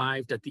Green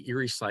arrived at the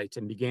Erie site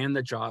and began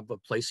the job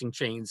of placing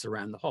chains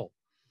around the hull.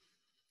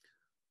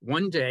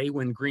 One day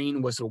when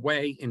Green was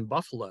away in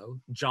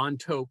Buffalo, John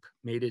Tope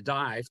made a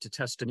dive to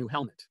test a new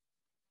helmet.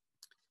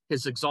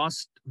 His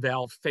exhaust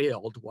valve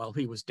failed while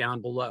he was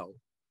down below,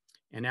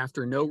 and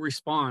after no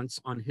response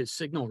on his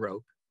signal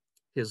rope,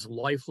 his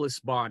lifeless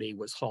body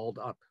was hauled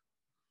up.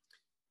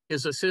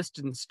 His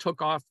assistants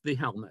took off the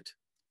helmet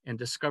and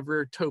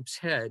discovered Tope's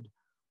head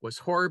was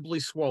horribly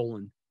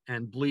swollen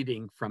and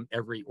bleeding from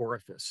every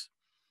orifice.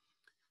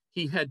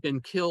 He had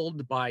been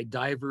killed by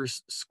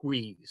diver's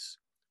squeeze,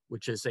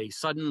 which is a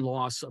sudden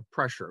loss of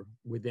pressure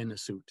within a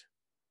suit.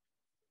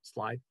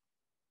 Slide.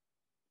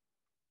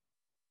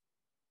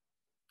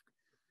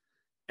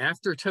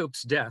 After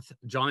Tope's death,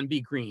 John B.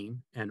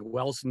 Green and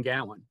Wells and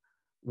Gowan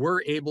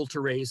were able to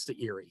raise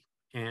the Erie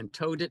and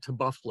towed it to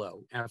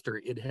Buffalo after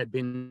it had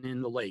been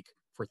in the lake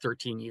for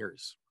 13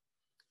 years.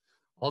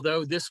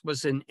 Although this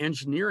was an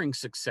engineering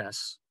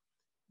success,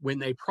 when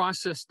they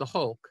processed the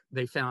hulk,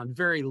 they found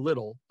very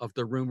little of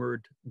the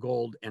rumored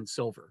gold and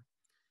silver.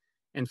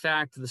 In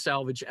fact, the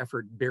salvage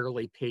effort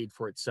barely paid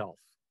for itself.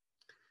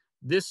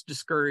 This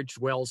discouraged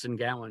Wells and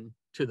Gowan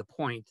to the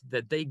point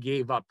that they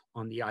gave up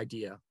on the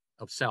idea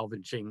of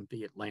salvaging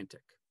the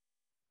Atlantic.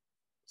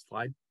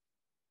 Slide.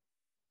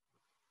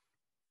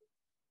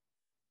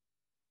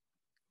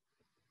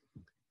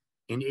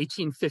 In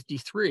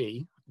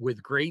 1853,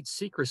 with great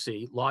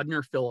secrecy,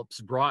 Laudner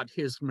Phillips brought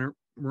his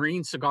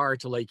marine cigar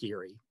to Lake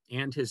Erie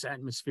and his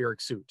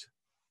atmospheric suit.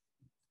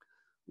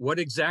 What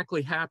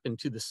exactly happened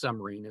to the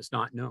submarine is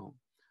not known,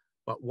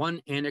 but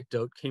one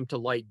anecdote came to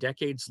light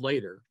decades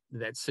later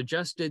that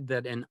suggested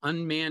that an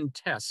unmanned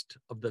test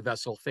of the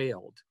vessel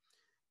failed,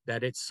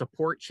 that its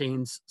support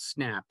chains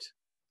snapped,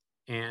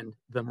 and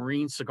the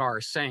marine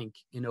cigar sank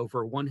in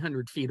over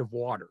 100 feet of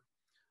water,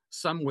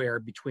 somewhere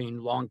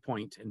between Long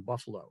Point and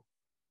Buffalo,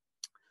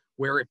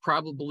 where it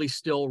probably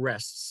still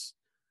rests,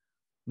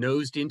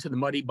 nosed into the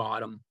muddy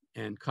bottom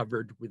and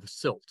covered with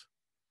silt.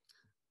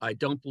 I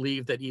don't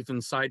believe that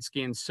even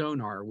side-scan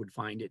sonar would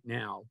find it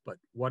now, but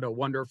what a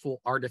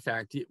wonderful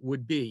artifact it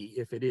would be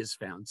if it is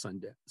found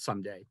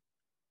someday.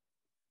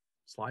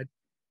 Slide.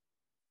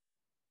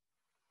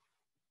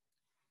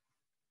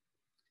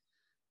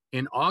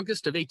 In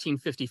August of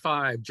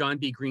 1855, John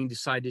B. Green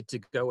decided to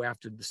go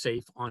after the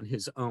safe on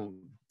his own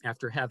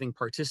after having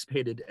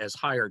participated as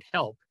hired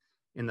help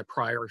in the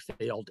prior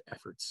failed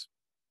efforts.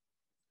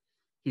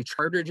 He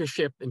chartered a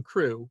ship and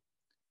crew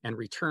and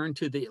returned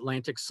to the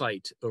Atlantic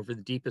site over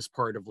the deepest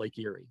part of Lake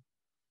Erie.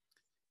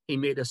 He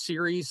made a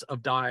series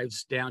of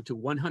dives down to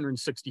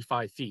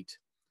 165 feet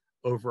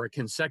over a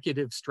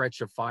consecutive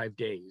stretch of 5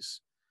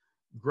 days,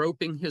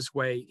 groping his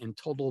way in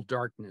total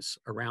darkness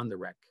around the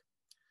wreck.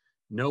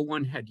 No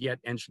one had yet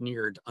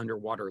engineered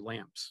underwater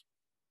lamps.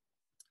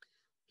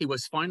 He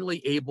was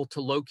finally able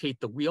to locate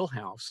the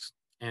wheelhouse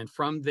and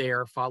from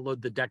there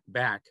followed the deck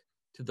back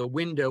to the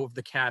window of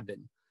the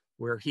cabin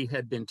where he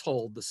had been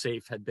told the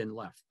safe had been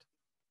left.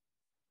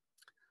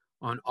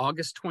 On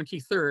August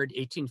 23rd,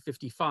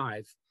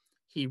 1855,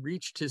 he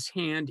reached his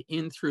hand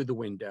in through the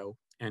window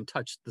and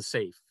touched the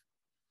safe.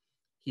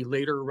 He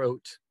later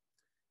wrote,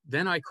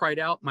 "Then I cried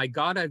out, 'My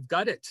God, I've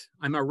got it.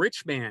 I'm a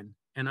rich man.'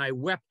 And I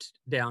wept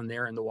down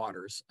there in the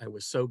waters. I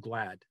was so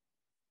glad."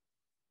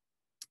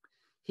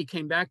 He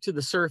came back to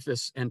the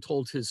surface and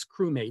told his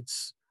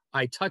crewmates,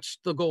 "I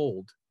touched the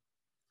gold,"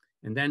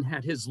 and then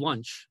had his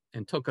lunch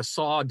and took a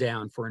saw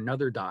down for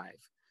another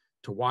dive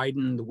to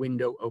widen the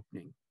window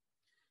opening.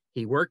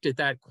 He worked at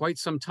that quite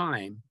some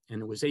time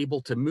and was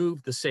able to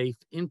move the safe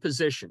in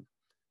position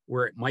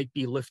where it might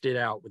be lifted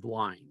out with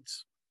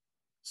lines.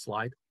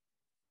 Slide.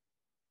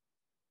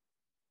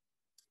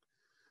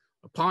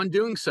 Upon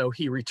doing so,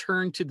 he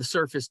returned to the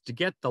surface to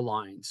get the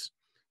lines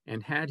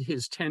and had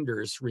his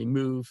tenders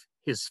remove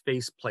his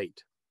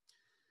faceplate.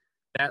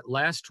 That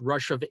last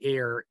rush of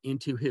air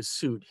into his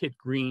suit hit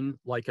Green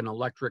like an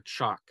electric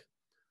shock.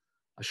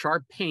 A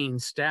sharp pain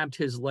stabbed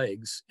his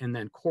legs and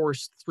then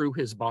coursed through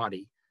his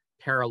body,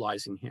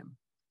 paralyzing him.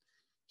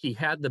 He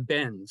had the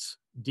bends,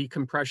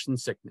 decompression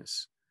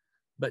sickness,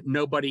 but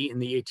nobody in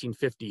the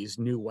 1850s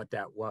knew what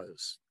that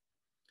was.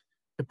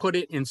 To put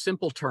it in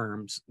simple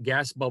terms,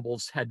 gas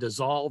bubbles had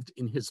dissolved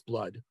in his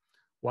blood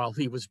while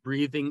he was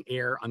breathing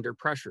air under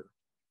pressure.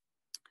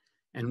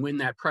 And when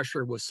that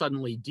pressure was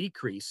suddenly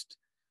decreased,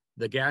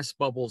 the gas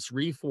bubbles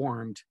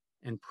reformed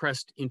and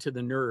pressed into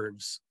the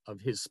nerves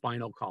of his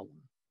spinal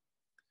column.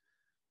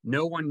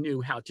 No one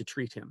knew how to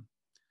treat him.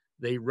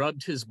 They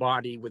rubbed his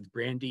body with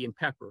brandy and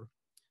pepper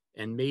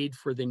and made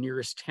for the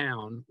nearest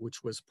town,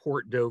 which was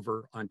Port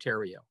Dover,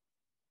 Ontario.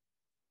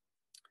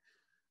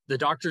 The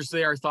doctors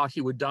there thought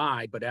he would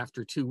die, but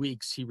after 2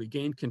 weeks, he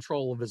regained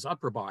control of his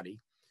upper body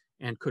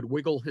and could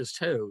wiggle his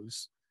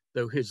toes,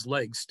 though his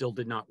legs still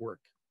did not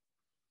work.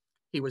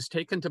 He was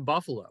taken to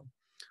Buffalo.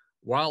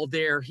 While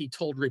there, he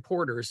told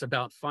reporters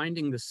about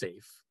finding the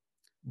safe,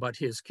 but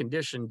his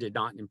condition did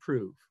not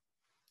improve.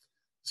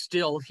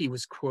 Still, he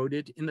was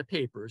quoted in the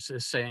papers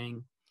as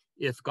saying,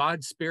 "If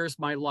God spares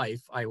my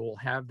life, I will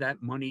have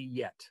that money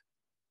yet."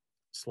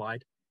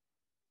 Slide.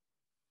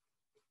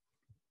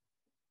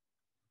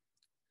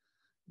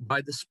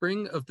 By the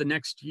spring of the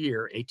next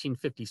year,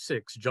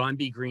 1856, John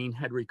B. Green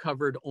had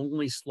recovered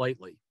only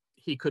slightly.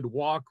 He could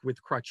walk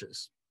with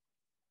crutches.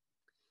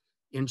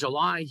 In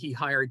July, he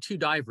hired 2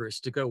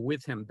 divers to go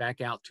with him back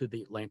out to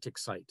the Atlantic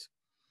site.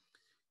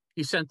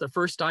 He sent the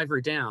first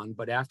diver down,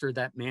 but after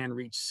that man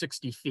reached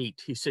 60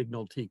 feet, he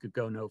signaled he could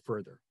go no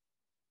further.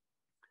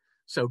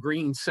 So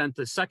Green sent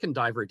the second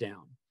diver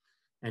down,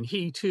 and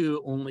he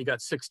too only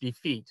got 60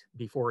 feet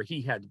before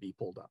he had to be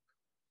pulled up.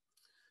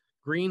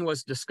 Green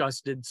was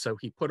disgusted, so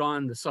he put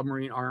on the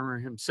submarine armor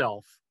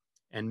himself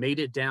and made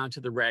it down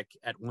to the wreck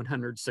at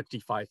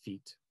 165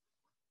 feet.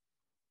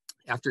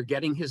 After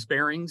getting his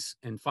bearings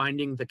and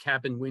finding the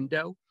cabin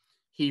window,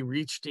 he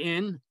reached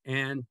in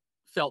and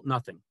felt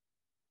nothing.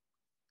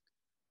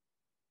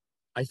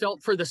 I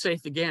felt for the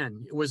safe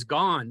again. It was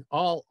gone.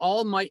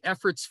 All my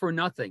efforts for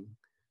nothing.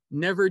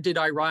 Never did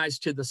I rise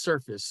to the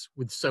surface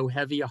with so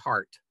heavy a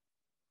heart.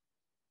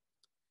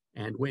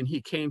 And when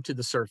he came to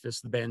the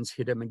surface, the bends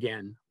hit him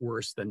again,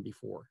 worse than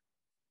before.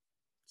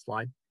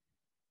 Slide.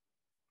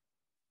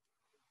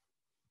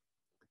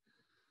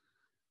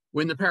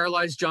 When the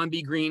paralyzed John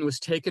B. Green was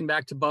taken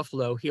back to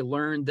Buffalo, he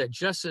learned that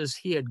just as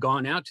he had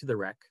gone out to the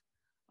wreck,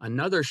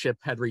 another ship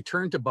had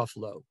returned to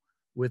Buffalo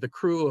with a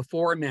crew of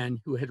 4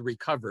 men who had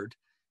recovered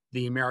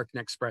the American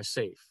Express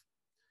safe.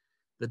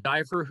 The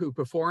diver who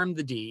performed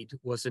the deed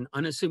was an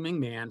unassuming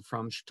man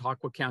from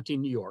Chautauqua County,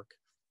 New York,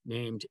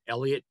 named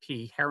Elliot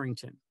P.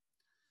 Harrington.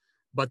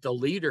 But the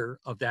leader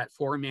of that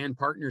 4-man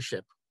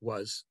partnership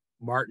was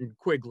Martin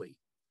Quigley,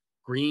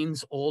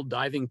 Green's old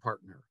diving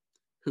partner,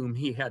 whom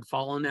he had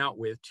fallen out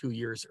with 2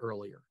 years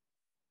earlier.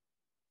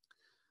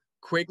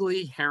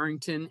 Quigley,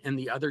 Harrington, and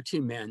the other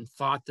 2 men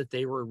thought that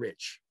they were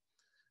rich.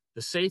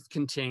 The safe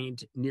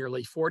contained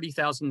nearly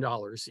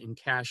 $40,000 in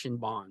cash and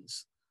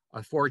bonds,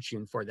 a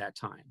fortune for that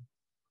time.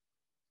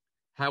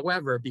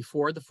 However,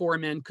 before the 4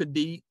 men could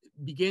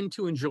begin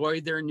to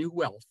enjoy their new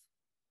wealth,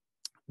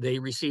 they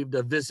received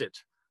a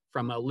visit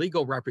from a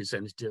legal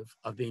representative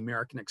of the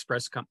American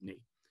Express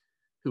Company,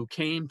 who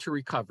came to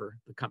recover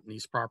the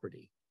company's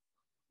property.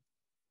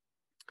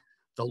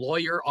 The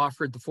lawyer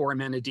offered the 4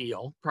 men a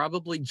deal,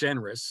 probably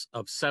generous,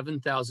 of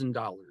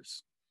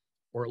 $7,000,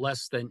 or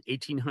less than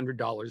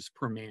 $1,800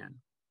 per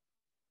man.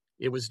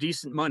 It was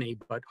decent money,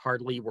 but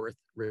hardly worth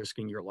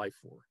risking your life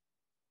for.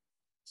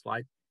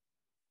 Slide.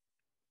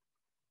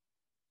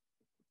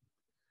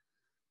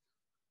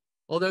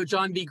 Although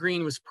John B.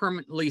 Green was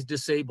permanently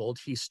disabled,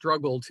 he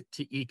struggled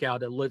to eke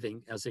out a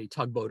living as a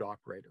tugboat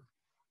operator.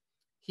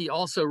 He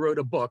also wrote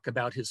a book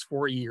about his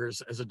 4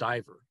 years as a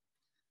diver.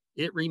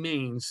 It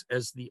remains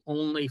as the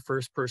only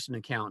first-person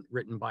account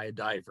written by a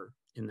diver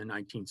in the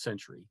 19th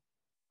century.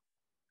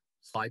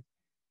 Slide.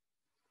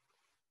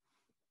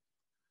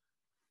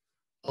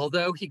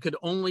 Although he could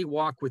only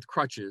walk with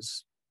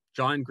crutches,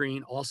 John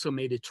Green also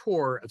made a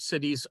tour of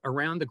cities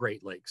around the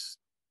Great Lakes,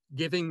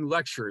 giving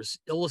lectures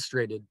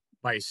illustrated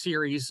by a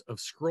series of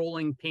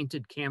scrolling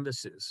painted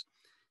canvases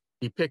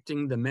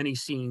depicting the many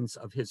scenes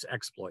of his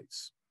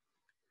exploits.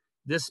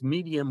 This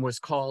medium was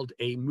called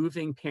a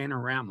moving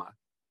panorama,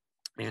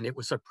 and it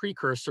was a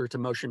precursor to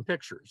motion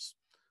pictures,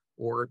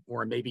 or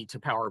maybe to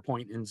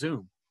PowerPoint and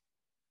Zoom.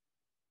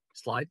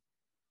 Slide.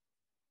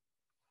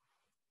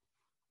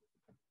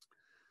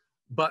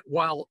 But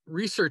while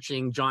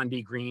researching John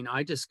B. Green,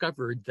 I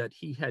discovered that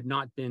he had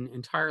not been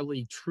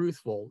entirely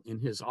truthful in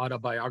his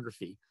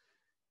autobiography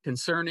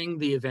concerning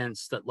the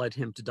events that led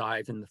him to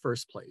dive in the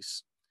first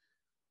place,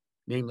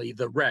 namely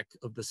the wreck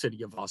of the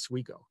city of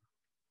Oswego.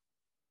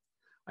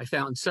 I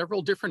found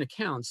several different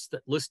accounts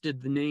that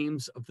listed the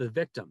names of the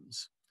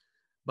victims,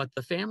 but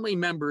the family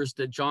members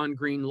that John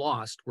Green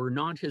lost were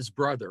not his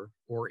brother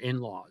or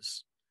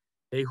in-laws.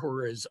 They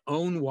were his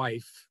own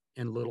wife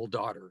and little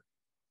daughter.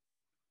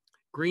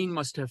 Green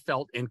must have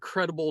felt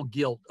incredible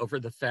guilt over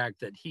the fact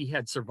that he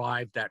had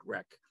survived that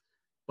wreck,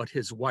 but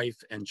his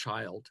wife and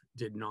child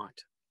did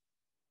not.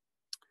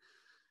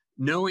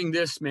 Knowing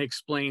this may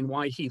explain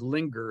why he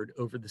lingered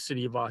over the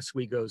city of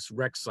Oswego's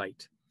wreck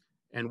site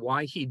and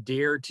why he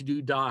dared to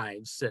do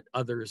dives that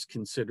others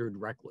considered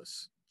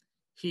reckless.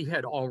 He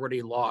had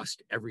already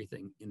lost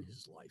everything in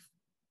his life.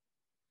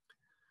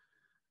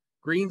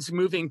 Green's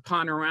moving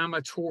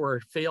panorama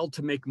tour failed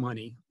to make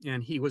money,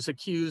 and he was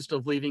accused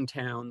of leaving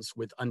towns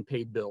with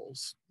unpaid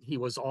bills. He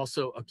was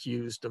also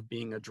accused of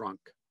being a drunk.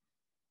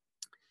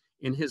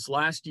 In his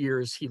last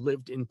years, he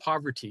lived in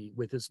poverty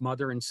with his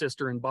mother and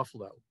sister in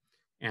Buffalo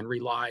and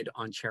relied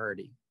on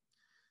charity.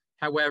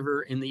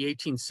 However, in the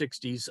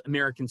 1860s,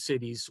 American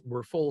cities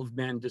were full of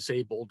men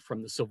disabled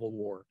from the Civil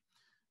War,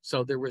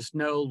 so there was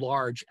no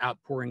large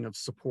outpouring of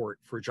support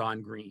for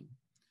John Green.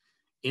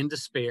 In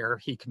despair,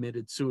 he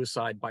committed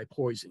suicide by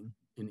poison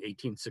in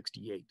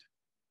 1868.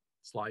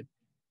 Slide.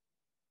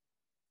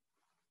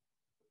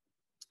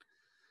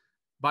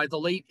 By the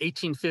late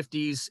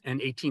 1850s and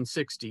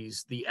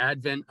 1860s, the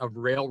advent of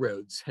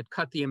railroads had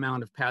cut the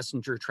amount of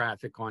passenger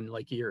traffic on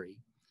Lake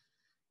Erie,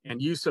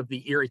 and use of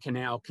the Erie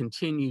Canal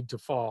continued to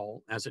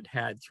fall as it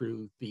had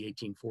through the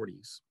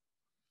 1840s.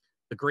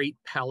 The Great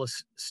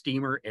Palace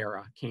Steamer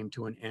era came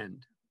to an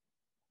end.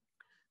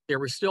 There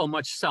was still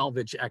much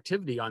salvage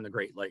activity on the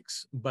Great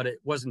Lakes, but it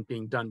wasn't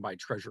being done by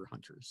treasure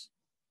hunters.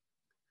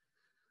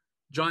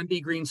 John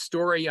B. Green's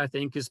story, I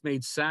think, is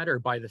made sadder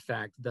by the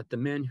fact that the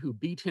men who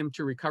beat him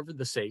to recover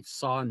the safe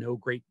saw no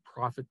great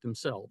profit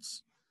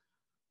themselves,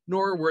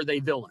 nor were they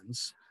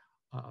villains.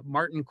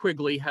 Martin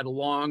Quigley had a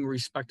long,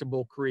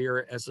 respectable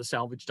career as a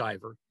salvage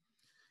diver,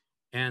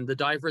 and the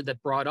diver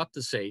that brought up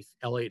the safe,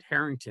 Elliot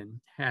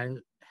Harrington,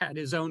 had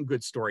his own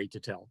good story to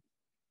tell.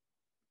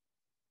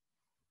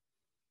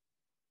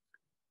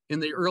 In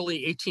the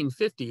early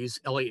 1850s,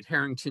 Elliot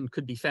Harrington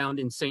could be found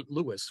in St.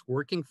 Louis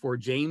working for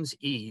James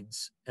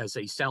Eads as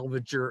a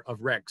salvager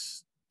of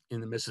wrecks in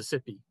the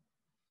Mississippi.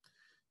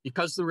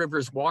 Because the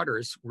river's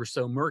waters were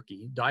so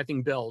murky,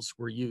 diving bells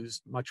were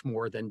used much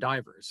more than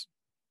divers.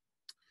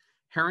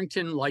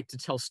 Harrington liked to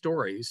tell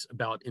stories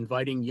about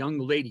inviting young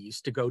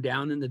ladies to go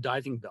down in the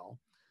diving bell,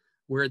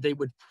 where they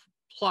would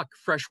pluck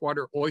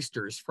freshwater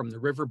oysters from the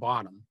river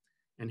bottom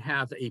and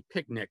have a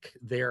picnic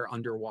there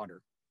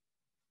underwater.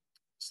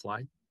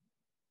 Slide.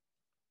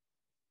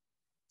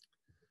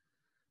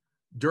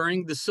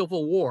 During the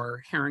Civil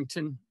War,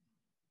 Harrington,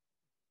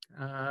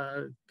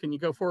 can you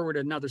go forward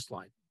another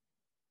slide?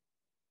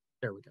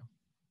 There we go.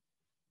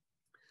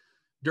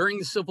 During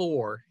the Civil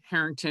War,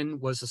 Harrington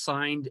was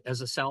assigned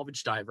as a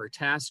salvage diver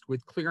tasked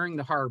with clearing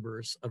the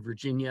harbors of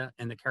Virginia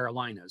and the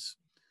Carolinas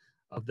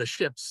of the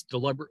ships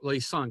deliberately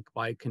sunk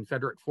by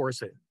Confederate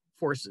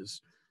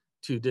forces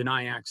to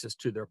deny access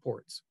to their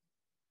ports.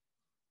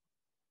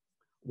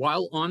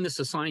 While on this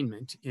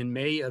assignment in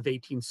May of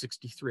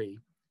 1863,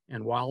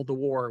 and while the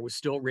war was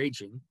still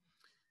raging,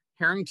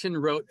 Harrington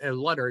wrote a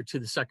letter to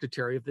the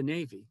Secretary of the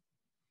Navy.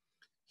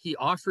 He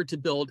offered to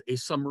build a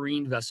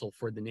submarine vessel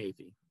for the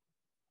Navy.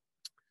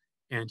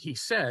 And he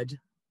said,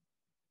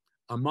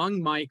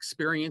 "Among my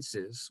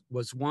experiences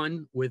was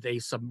one with a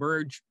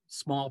submerged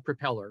small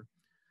propeller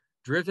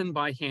driven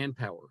by hand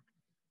power,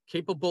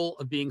 capable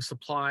of being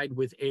supplied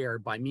with air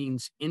by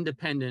means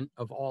independent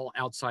of all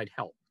outside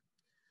help.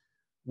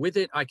 With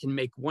it, I can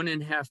make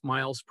 1.5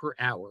 miles per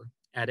hour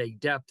at a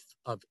depth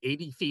of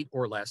 80 feet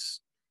or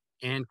less,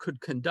 and could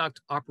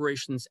conduct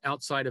operations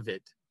outside of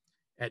it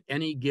at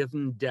any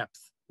given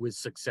depth with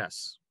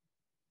success."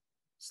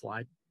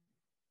 Slide.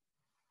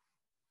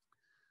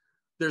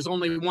 There's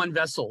only one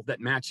vessel that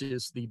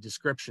matches the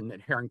description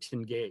that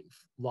Harrington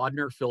gave,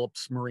 Lardner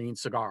Phillips Marine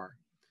Cigar.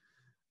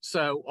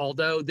 So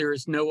although there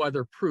is no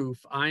other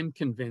proof, I'm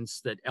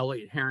convinced that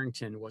Elliot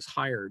Harrington was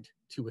hired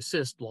to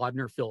assist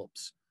Lardner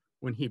Phillips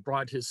when he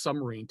brought his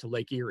submarine to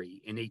Lake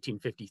Erie in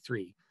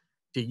 1853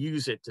 to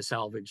use it to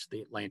salvage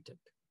the Atlantic.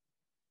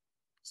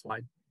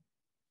 Slide.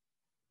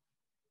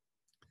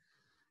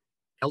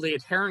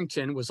 Elliot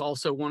Harrington was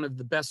also one of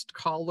the best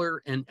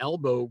collar and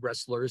elbow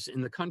wrestlers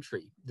in the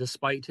country,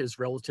 despite his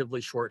relatively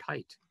short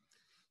height.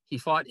 He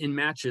fought in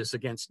matches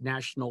against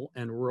national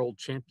and world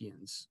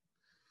champions.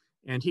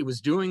 And he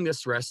was doing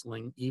this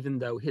wrestling even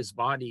though his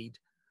body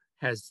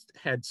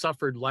had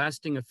suffered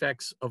lasting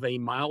effects of a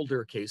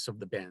milder case of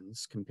the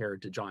bends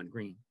compared to John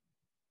Green.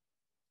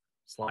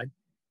 Slide.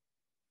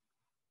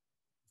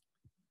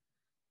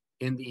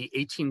 In the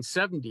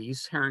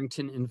 1870s,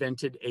 Harrington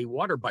invented a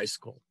water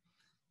bicycle.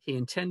 He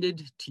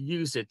intended to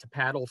use it to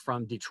paddle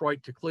from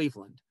Detroit to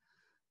Cleveland,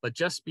 but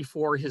just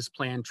before his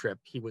planned trip,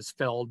 he was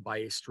felled by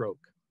a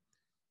stroke.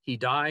 He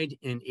died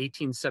in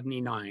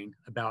 1879,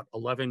 about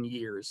 11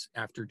 years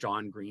after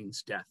John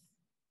Green's death.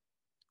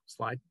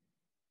 Slide.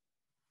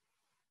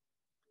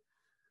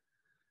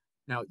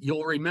 Now,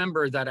 you'll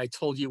remember that I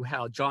told you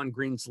how John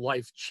Green's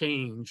life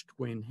changed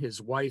when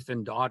his wife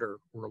and daughter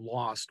were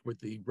lost with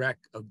the wreck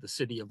of the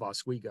city of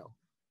Oswego.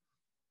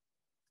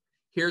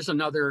 Here's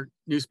another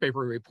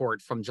newspaper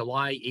report from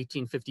July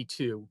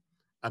 1852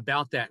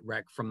 about that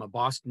wreck from a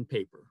Boston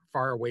paper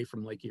far away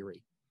from Lake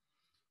Erie.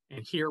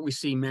 And here we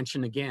see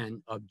mention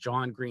again of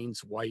John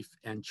Green's wife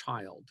and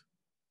child.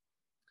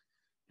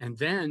 And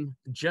then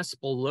just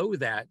below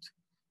that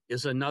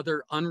is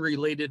another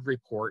unrelated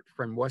report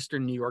from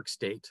Western New York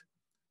State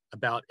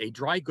about a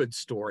dry goods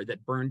store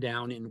that burned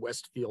down in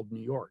Westfield,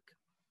 New York.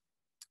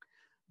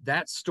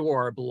 That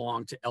store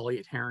belonged to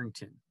Elliot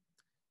Harrington,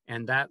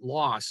 and that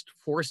loss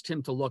forced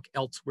him to look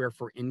elsewhere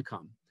for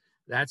income.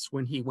 That's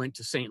when he went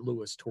to St.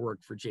 Louis to work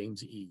for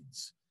James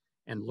Eads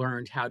and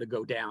learned how to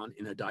go down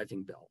in a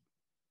diving bell.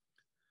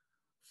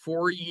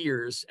 4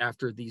 years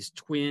after these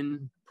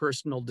twin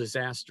personal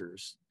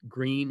disasters,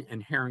 Green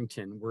and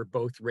Harrington were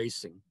both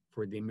racing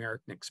for the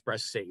American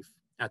Express safe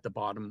at the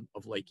bottom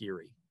of Lake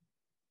Erie.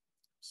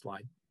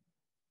 Slide.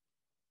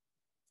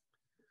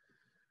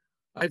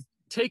 I've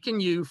taken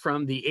you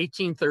from the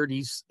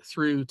 1830s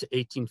through to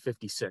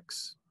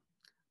 1856.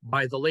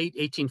 By the late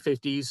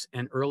 1850s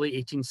and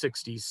early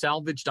 1860s,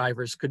 salvage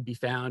divers could be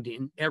found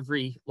in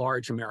every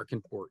large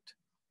American port.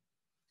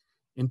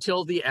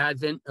 Until the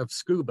advent of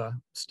scuba,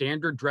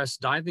 standard dress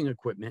diving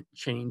equipment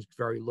changed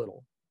very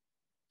little.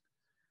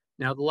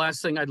 Now, the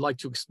last thing I'd like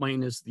to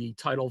explain is the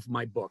title of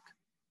my book.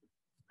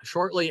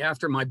 Shortly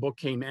after my book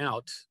came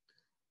out,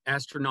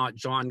 astronaut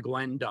John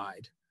Glenn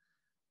died,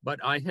 but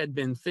I had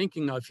been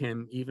thinking of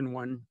him even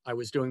when I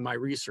was doing my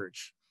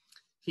research.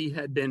 He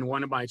had been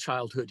one of my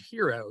childhood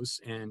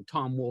heroes, and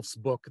Tom Wolfe's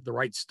book, The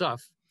Right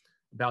Stuff,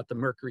 about the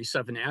Mercury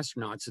 7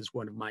 astronauts is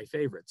one of my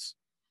favorites.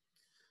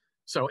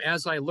 So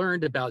as I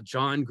learned about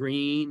John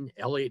Green,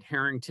 Elliot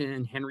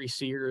Harrington, Henry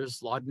Sears,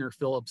 Laudner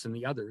Phillips, and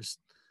the others,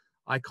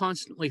 I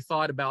constantly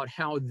thought about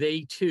how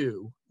they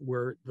too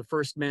were the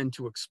first men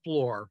to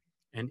explore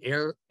an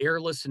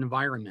airless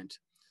environment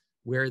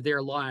where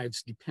their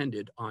lives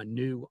depended on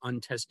new,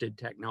 untested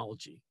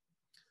technology.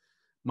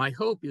 My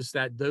hope is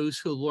that those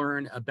who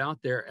learn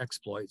about their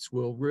exploits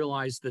will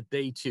realize that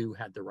they too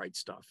had the right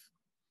stuff.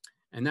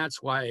 And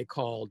that's why I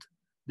called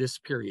this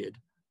period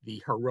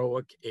the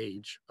heroic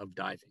age of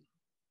diving.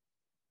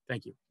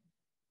 Thank you.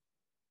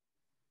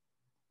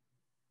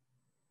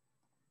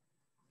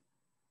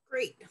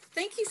 Great.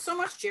 Thank you so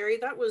much, Jerry.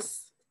 That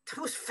was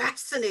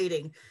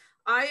fascinating.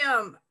 I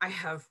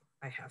have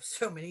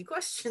so many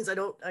questions. I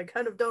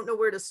kind of don't know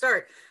where to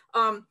start.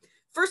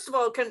 First of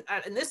all,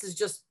 and this is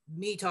just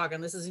me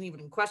talking, this isn't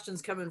even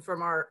questions coming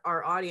from our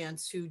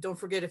audience, who, don't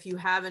forget, if you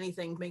have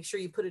anything, make sure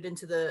you put it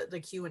into the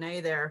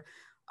Q&A there.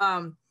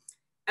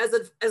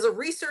 As a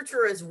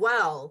researcher as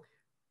well,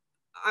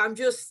 I'm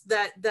just,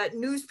 that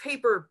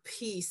newspaper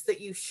piece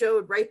that you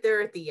showed right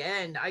there at the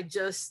end, I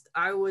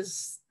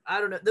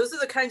don't know, those are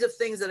the kinds of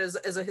things that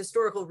as a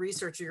historical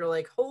researcher, you're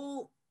like,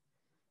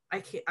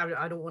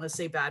 I don't want to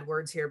say bad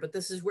words here, but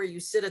this is where you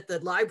sit at the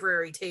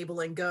library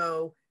table and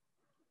go,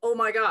 oh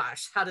my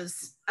gosh, how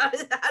does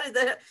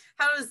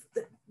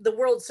the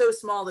world so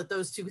small that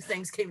those two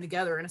things came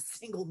together in a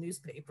single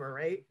newspaper,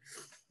 right?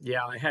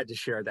 Yeah, I had to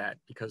share that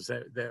because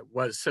that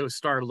was so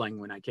startling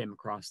when I came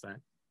across that.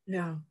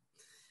 Yeah.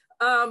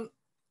 Pardon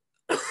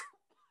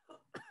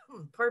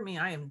me,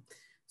 I am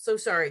so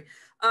sorry.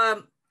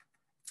 I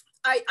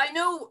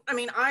know, I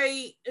mean,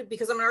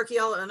 because I'm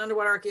an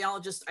underwater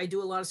archaeologist, I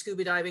do a lot of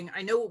scuba diving.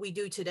 I know what we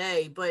do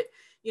today, but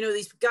you know,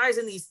 these guys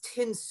in these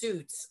tin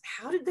suits,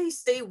 how did they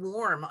stay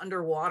warm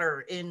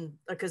underwater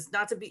because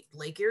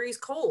Lake Erie's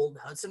cold,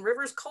 Hudson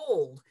River's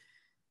cold,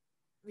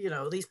 you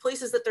know, these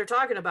places that they're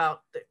talking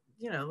about,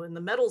 you know, and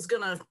the metal's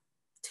gonna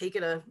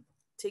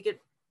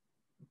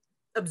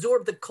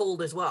absorb the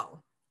cold as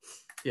well.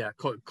 Yeah,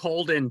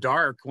 cold and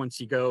dark once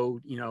you go,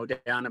 you know,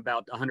 down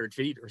about 100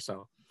 feet or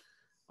so.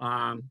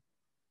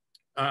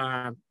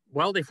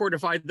 Well, they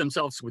fortified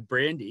themselves with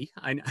brandy.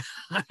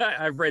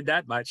 I've read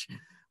that much.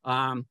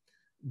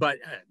 But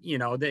you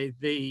know,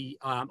 they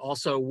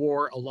also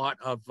wore a lot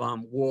of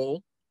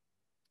wool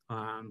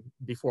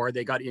before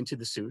they got into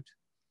the suit.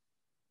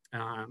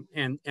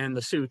 And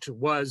the suit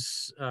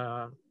was,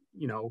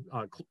 you know,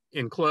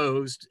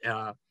 enclosed.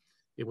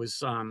 It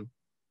was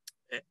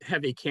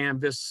heavy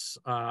canvas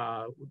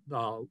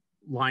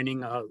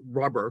lining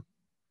rubber.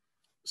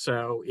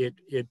 So it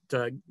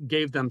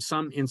gave them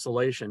some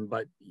insulation,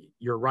 but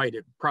you're right,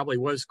 it probably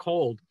was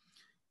cold.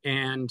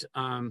 And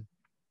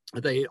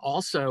they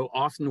also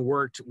often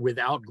worked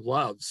without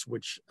gloves,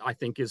 which I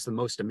think is the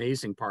most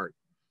amazing part.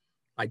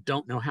 I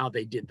don't know how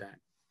they did that.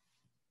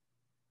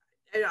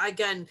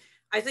 Again,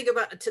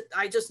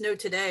 I just know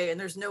today, and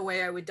there's no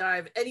way I would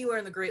dive anywhere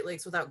in the Great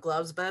Lakes without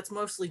gloves, but that's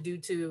mostly due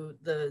to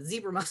the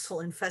zebra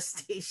mussel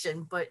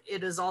infestation, but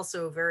it is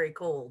also very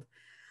cold.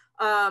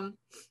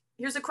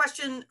 Here's a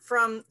question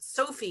from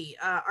Sophie.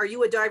 Are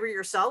you a diver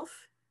yourself?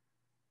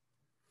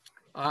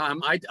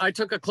 I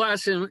took a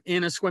class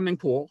in a swimming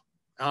pool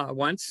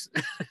once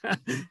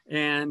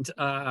and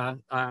dove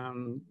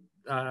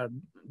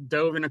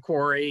in a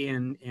quarry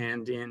and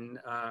in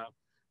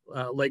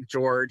Lake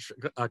George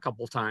a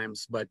couple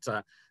times, but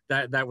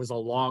that was a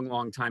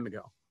long time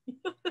ago.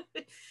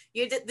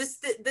 You did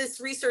this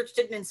research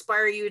didn't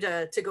inspire you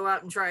to go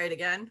out and try it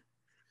again?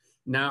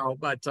 No,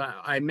 but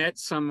I met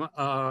some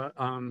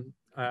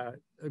a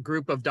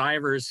group of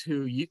divers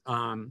who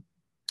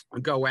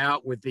go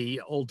out with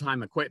the old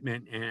time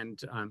equipment, and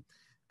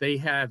they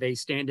have a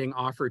standing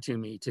offer to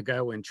me to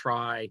go and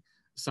try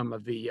some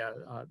of the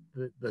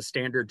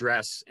standard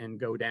dress and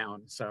go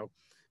down. So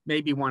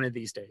maybe one of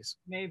these days.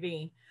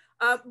 Maybe.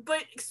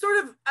 But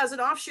sort of as an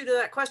offshoot of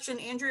that question,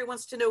 Andrea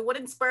wants to know what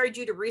inspired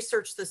you to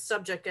research this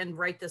subject and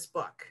write this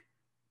book?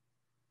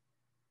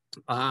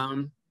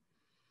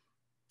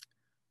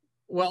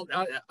 Well,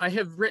 I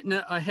had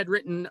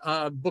written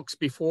books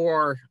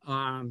before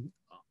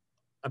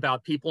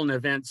about people and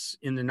events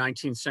in the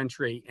 19th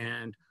century,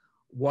 and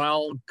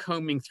while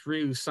combing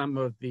through some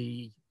of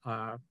the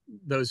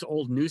those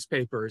old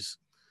newspapers,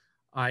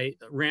 I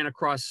ran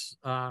across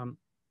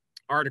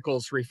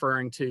articles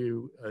referring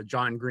to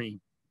John Green,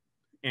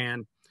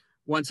 and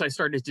once I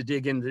started to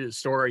dig into the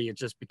story, it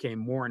just became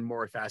more and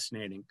more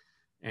fascinating,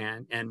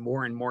 and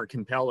more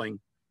compelling,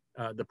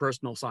 the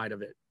personal side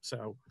of it.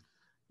 So,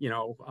 you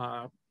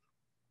know,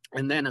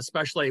 and then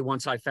especially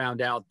once I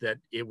found out that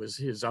it was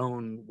his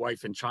own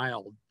wife and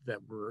child that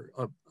were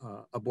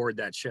aboard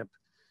that ship,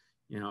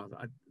 you know,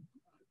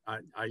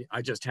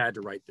 I just had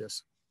to write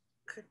this.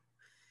 Okay,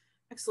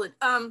 excellent.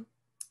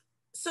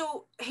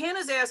 So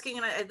Hannah's asking,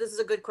 and this is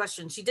a good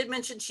question. She did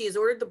mention she has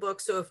ordered the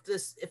book. So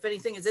if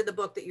anything is in the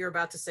book that you're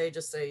about to say,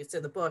 just say it's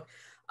in the book.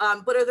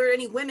 But are there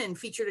any women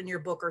featured in your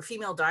book or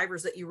female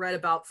divers that you read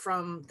about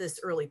from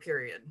this early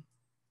period?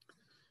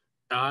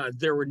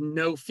 There were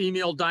no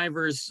female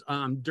divers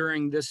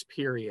during this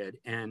period.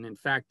 And in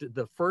fact,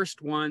 the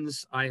first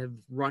ones I have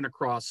run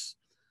across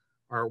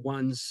are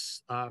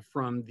ones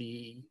from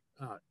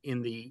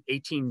in the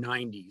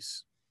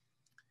 1890s.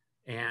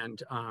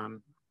 And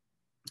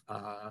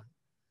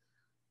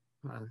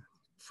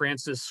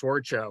Frances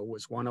Sorcho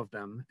was one of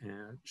them.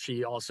 And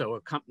she also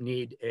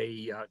accompanied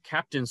a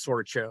Captain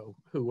Sorcho,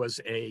 who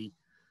was a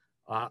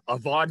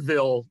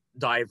vaudeville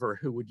diver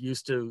who would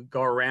used to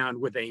go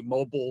around with a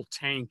mobile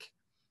tank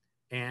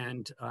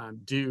and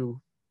do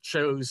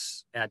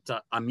shows at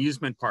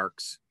amusement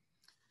parks.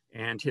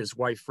 And his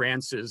wife,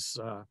 Frances,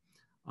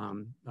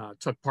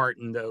 took part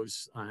in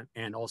those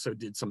and also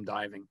did some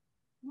diving.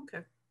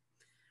 Okay.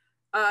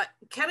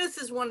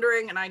 Kenneth is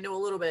wondering, and I know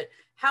a little bit,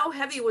 how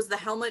heavy was the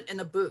helmet and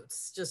the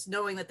boots? Just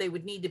knowing that they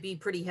would need to be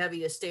pretty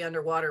heavy to stay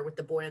underwater with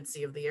the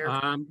buoyancy of the air.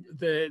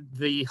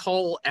 The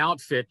whole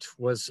outfit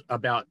was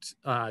about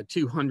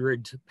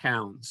 200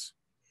 pounds.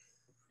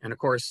 And of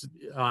course,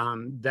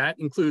 that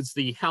includes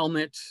the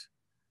helmet,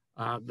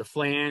 the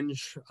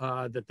flange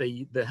that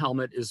the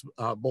helmet is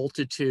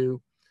bolted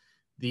to,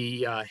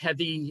 the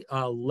heavy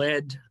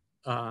lead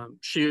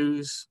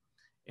shoes,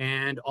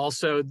 and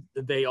also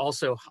they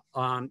also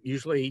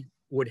usually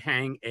would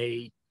hang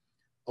a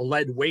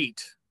lead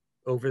weight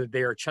over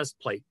their chest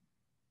plate.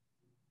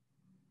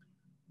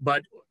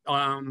 But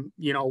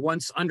you know,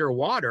 once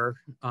underwater,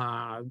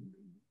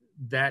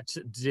 that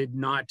did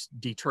not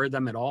deter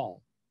them at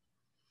all.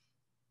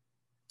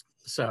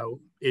 So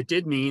it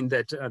did mean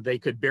that they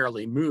could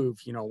barely move,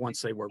 you know,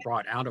 once they were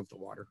brought out of the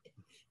water.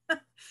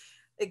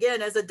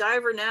 Again, as a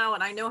diver now,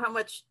 and I know how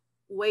much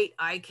weight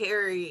I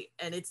carry,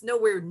 and it's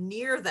nowhere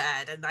near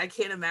that. And I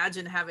can't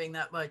imagine having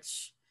that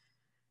much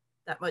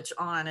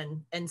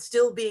on and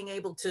still being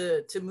able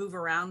to move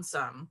around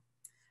some.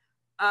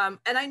 And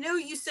I know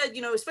you said,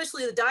 you know,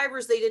 especially the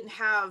divers, they didn't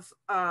have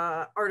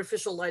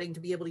artificial lighting to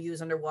be able to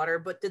use underwater,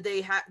 but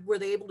were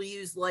they able to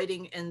use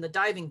lighting in the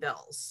diving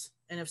bells?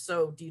 And if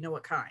so, do you know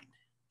what kind?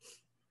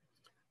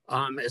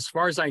 As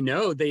far as I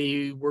know,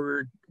 they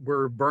were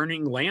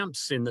burning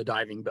lamps in the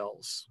diving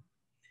bells.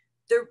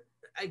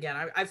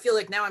 I feel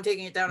like now I'm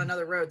taking it down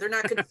another road. They're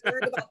not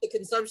concerned about the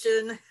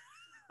consumption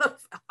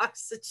of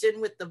oxygen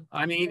with the.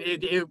 I mean,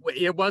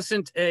 it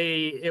wasn't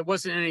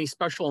any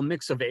special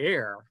mix of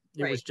air.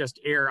 It was just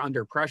air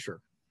under pressure.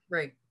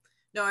 Right.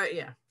 No,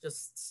 yeah,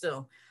 just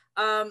still.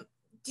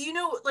 Do you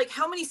know, like,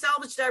 how many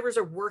salvage divers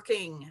are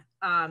working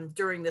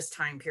during this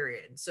time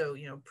period? So,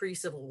 you know,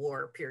 pre-Civil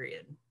War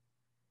period.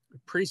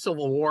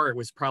 Pre-Civil War, it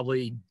was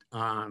probably,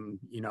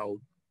 you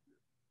know,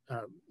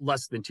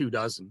 less than 2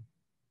 dozen.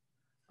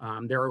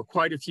 There were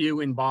quite a few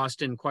in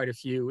Boston, quite a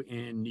few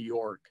in New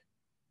York,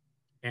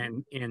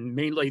 and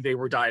mainly they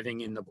were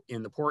diving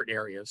in the port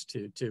areas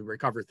to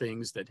recover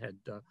things that had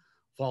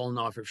fallen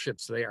off of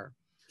ships there.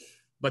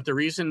 But the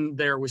reason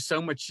there was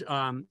so much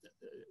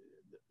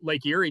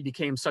Lake Erie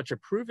became such a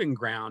proving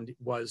ground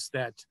was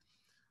that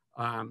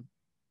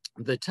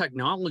the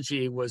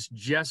technology was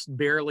just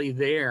barely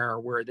there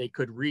where they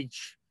could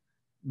reach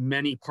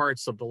many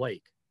parts of the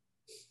lake,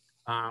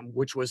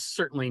 which was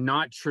certainly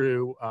not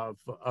true of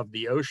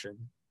the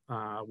ocean,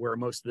 where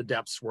most of the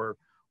depths were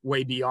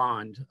way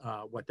beyond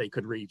what they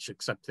could reach,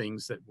 except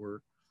things that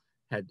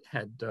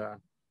had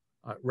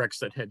wrecks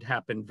that had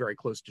happened very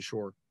close to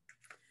shore.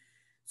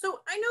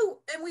 So I know,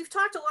 and we've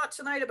talked a lot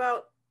tonight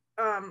about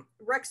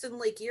wrecks in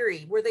Lake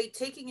Erie. Were they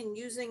taking and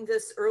using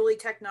this early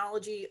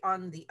technology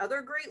on the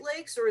other Great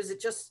Lakes, or is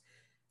it just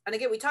And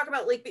again, we talk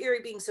about Lake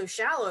Erie being so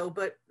shallow,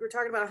 but we're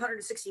talking about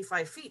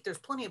 165 feet. There's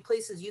plenty of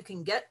places you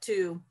can get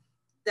to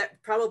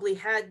that probably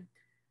had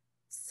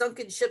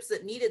sunken ships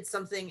that needed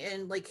something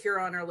in Lake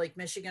Huron or Lake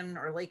Michigan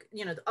or Lake,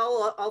 you know,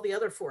 all the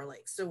other 4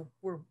 lakes. So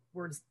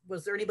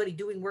was there anybody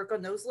doing work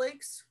on those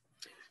lakes?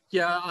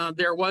 Yeah,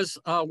 there was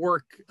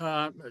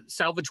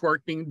salvage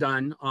work being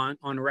done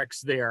on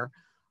wrecks there.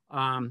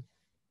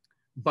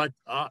 But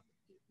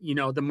you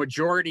know, the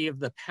majority of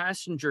the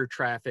passenger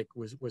traffic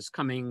was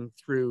coming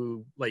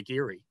through Lake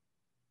Erie.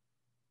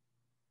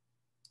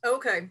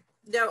 Okay.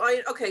 Now,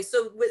 okay.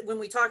 So when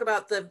we talk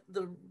about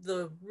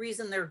the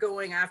reason they're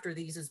going after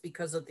these is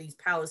because of these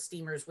palace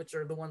steamers, which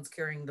are the ones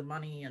carrying the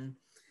money and.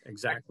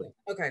 Exactly.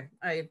 Okay,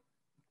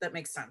 that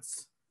makes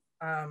sense.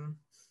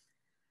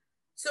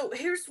 So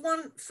here's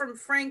one from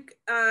Frank,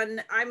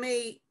 and I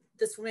might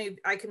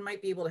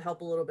be able to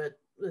help a little bit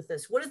with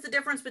this. What is the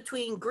difference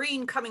between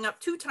Green coming up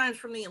 2 times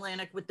from the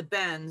Atlantic with the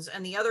bends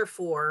and the other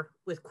 4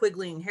 with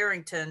Quigley and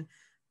Harrington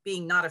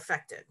being not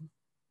affected?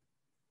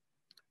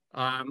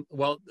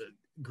 Well,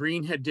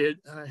 Green had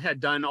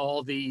done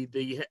all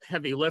the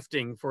heavy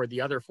lifting for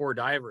the other 4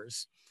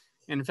 divers.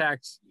 In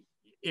fact,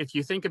 if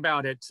you think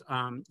about it,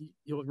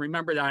 you'll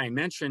remember that I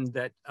mentioned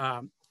that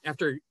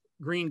after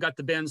Green got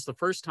the bends the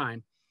first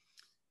time,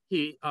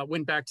 he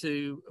went back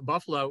to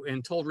Buffalo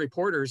and told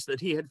reporters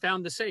that he had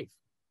found the safe.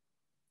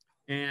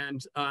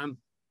 And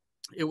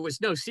it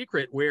was no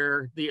secret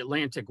where the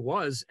Atlantic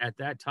was at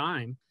that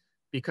time,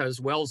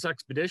 because Wells'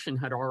 expedition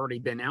had already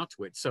been out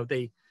to it. So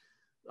they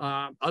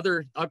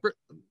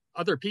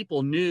other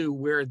people knew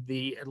where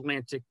the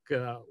Atlantic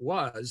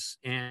was,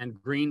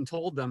 and Green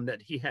told them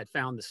that he had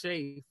found the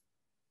safe.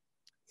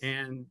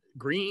 And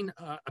Green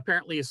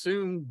apparently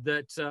assumed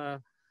that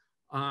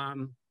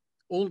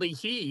only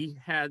he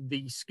had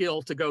the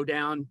skill to go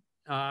down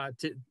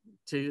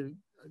to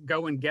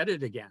go and get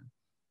it again,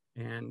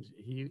 and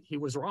he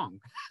was wrong.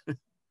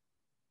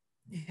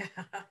 Yeah.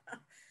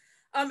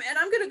 And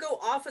I'm going to go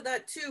off of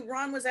that too.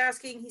 Ron was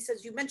asking, he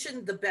says, you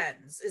mentioned the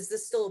bends. Is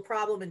this still a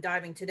problem in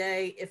diving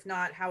today? If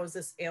not, how is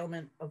this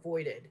ailment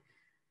avoided?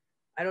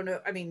 I don't know.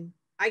 I mean,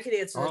 I could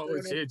answer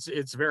this.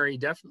 It's very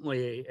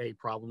definitely a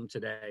problem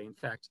today. In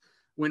fact,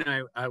 when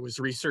I was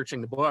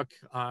researching the book,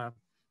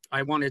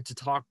 I wanted to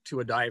talk to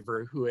a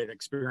diver who had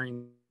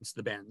experienced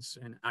the bends,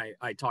 and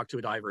I talked to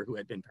a diver who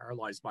had been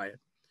paralyzed by it.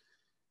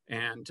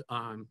 And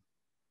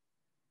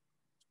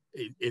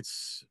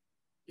it's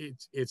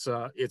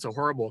a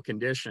horrible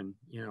condition,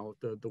 you know,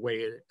 the way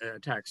it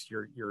attacks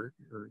your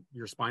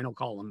spinal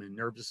column and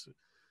nervous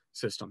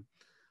system.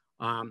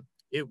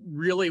 It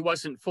really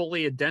wasn't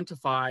fully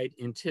identified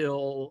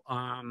until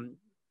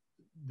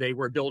they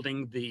were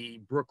building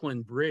the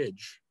Brooklyn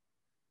Bridge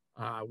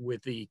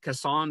with the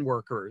caisson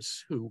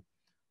workers, who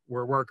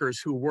were workers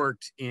who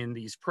worked in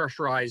these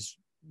pressurized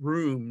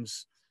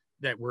rooms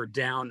that were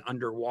down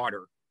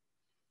underwater.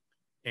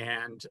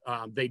 And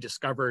they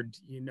discovered,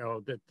 you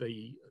know, that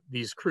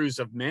these crews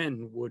of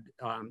men would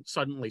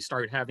suddenly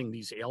start having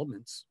these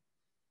ailments.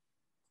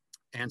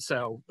 And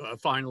so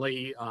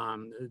finally,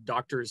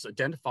 doctors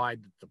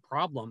identified that the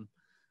problem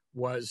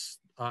was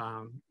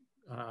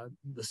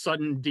the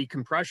sudden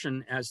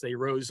decompression as they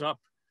rose up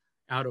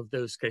out of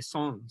those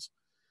caissons.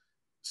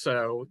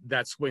 So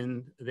that's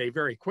when they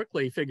very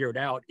quickly figured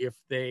out if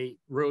they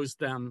rose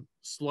them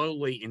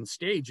slowly in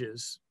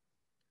stages,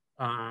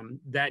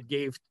 that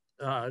gave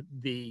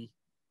the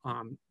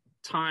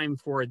time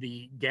for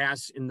the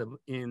gas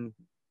in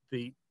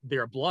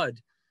their blood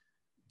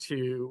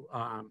to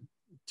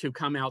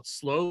come out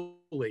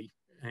slowly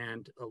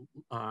and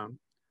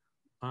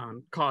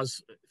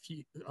cause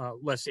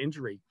less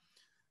injury.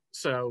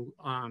 So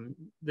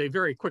they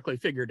very quickly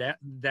figured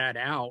that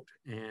out,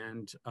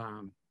 and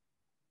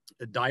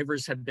the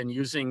divers have been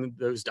using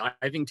those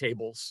diving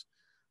tables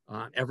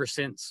ever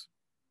since.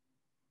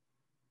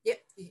 Yeah.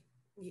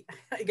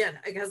 Again,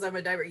 because I'm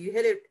a diver, you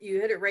hit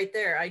it right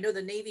there. I know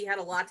the Navy had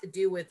a lot to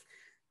do with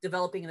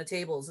developing the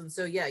tables, and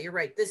so yeah, you're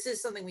right. This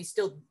is something we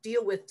still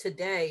deal with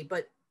today,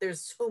 but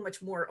there's so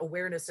much more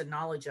awareness and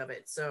knowledge of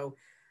it. So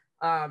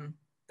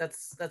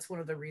that's one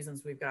of the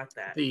reasons we've got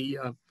that.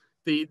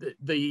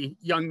 The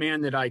young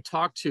man that I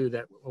talked to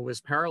that was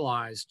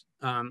paralyzed,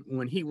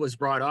 when he was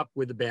brought up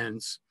with the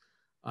bends,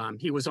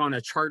 he was on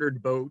a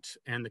chartered boat,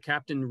 and the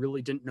captain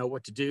really didn't know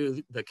what to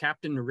do. The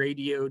captain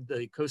radioed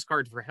the Coast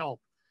Guard for help,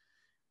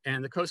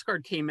 and the Coast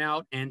Guard came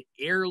out and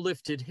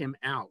airlifted him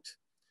out.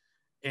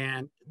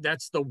 And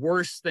that's the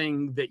worst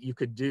thing that you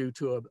could do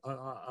to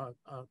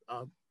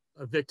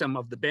a victim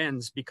of the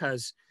bends,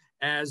 because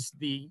as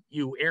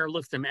you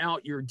airlift them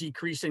out, you're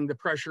decreasing the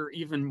pressure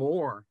even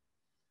more.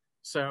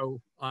 So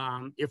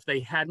if they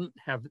hadn't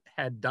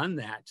had done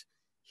that,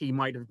 he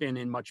might have been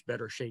in much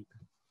better shape.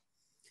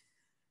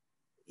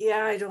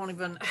 Yeah, I don't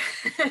even,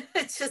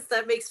 it's just,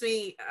 that makes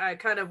me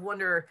kind of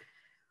wonder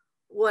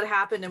what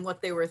happened and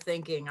what they were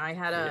thinking. I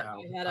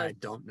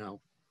don't know.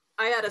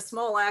 I had a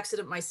small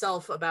accident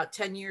myself about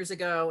 10 years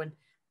ago. And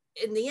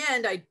in the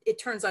end,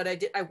 it turns out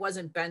I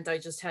wasn't bent. I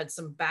just had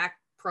some back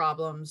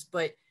problems,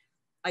 but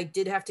I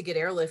did have to get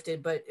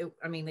airlifted, but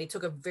I mean, they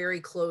took a very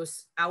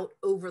close out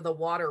over the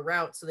water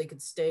route so they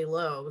could stay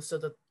low so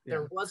that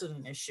there wasn't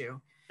an issue.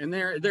 And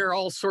there are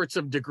all sorts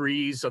of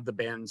degrees of the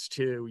bends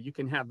too. You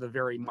can have the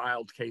very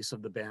mild case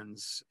of the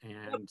bends,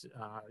 and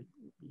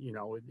you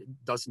know, it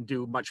doesn't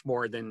do much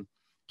more than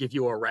give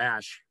you a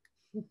rash.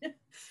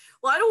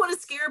 Well, I don't want to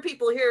scare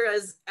people here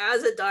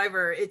as a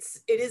diver. It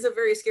is a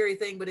very scary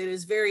thing, but it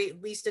is very,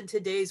 at least in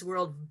today's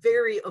world,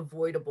 very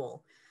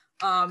avoidable.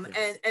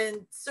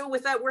 And so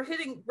with that, we're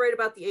hitting right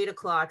about the 8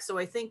 o'clock. So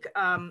I think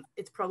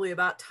it's probably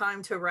about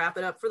time to wrap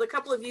it up. For the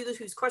couple of you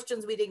whose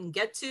questions we didn't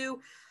get to,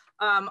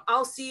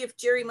 I'll see if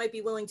Jerry might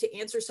be willing to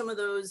answer some of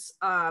those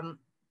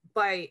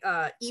by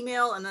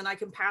email, and then I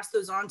can pass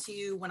those on to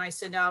you when I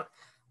send out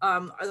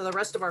the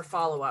rest of our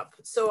follow-up.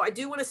 So I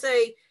do want to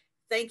say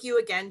thank you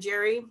again,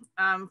 Jerry.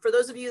 For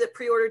those of you that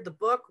pre-ordered the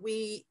book,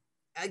 we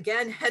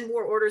again had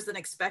more orders than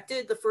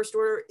expected. The first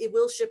order, it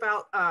will ship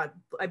out, I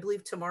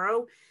believe,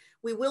 tomorrow.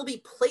 We will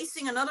be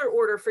placing another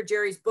order for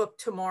Jerry's book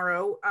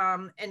tomorrow.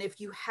 And if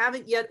you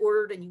haven't yet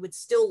ordered and you would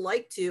still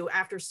like to,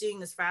 after seeing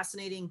this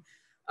fascinating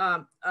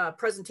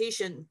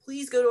presentation,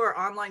 please go to our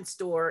online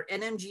store,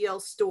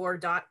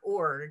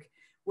 nmglstore.org,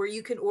 where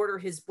you can order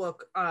his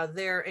book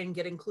there and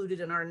get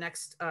included in our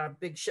next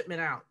big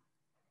shipment out.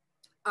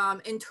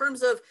 In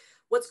terms of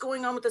what's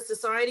going on with the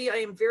Society, I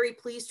am very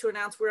pleased to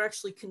announce we're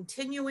actually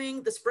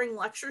continuing the spring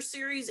lecture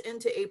series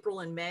into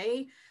April and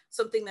May,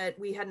 something that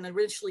we hadn't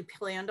originally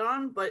planned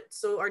on. But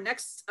so our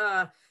next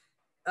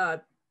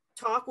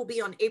talk will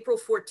be on April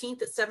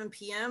 14th at 7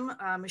 p.m.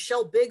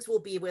 Michelle Biggs will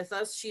be with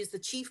us. She's the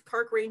Chief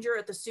Park Ranger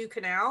at the Sioux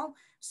Canal,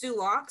 Sioux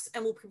Locks,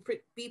 and will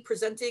be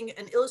presenting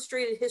an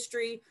illustrated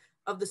history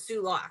of the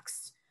Sioux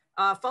Locks.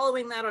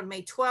 Following that on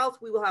May 12th,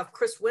 we will have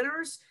Chris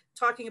Winters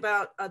talking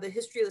about the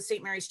history of the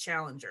St. Mary's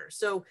Challenger.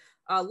 So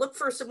look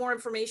for some more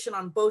information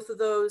on both of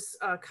those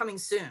coming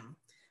soon.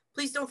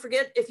 Please don't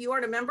forget, if you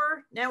aren't a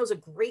member, now is a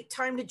great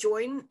time to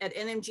join at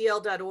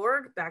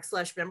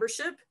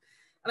nmgl.org/membership.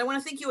 And I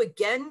want to thank you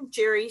again,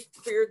 Jerry,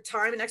 for your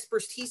time and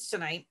expertise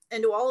tonight.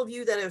 And to all of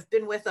you that have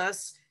been with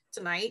us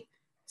tonight,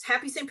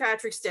 happy St.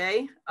 Patrick's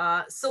Day.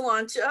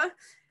 Salancha.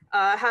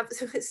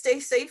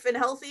 Stay safe and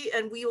healthy,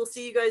 and we will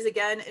see you guys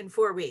again in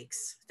 4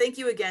 weeks. Thank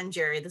you again,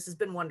 Jerry. This has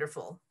been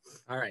wonderful.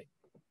 All right.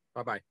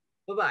 Bye-bye.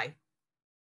 Bye-bye.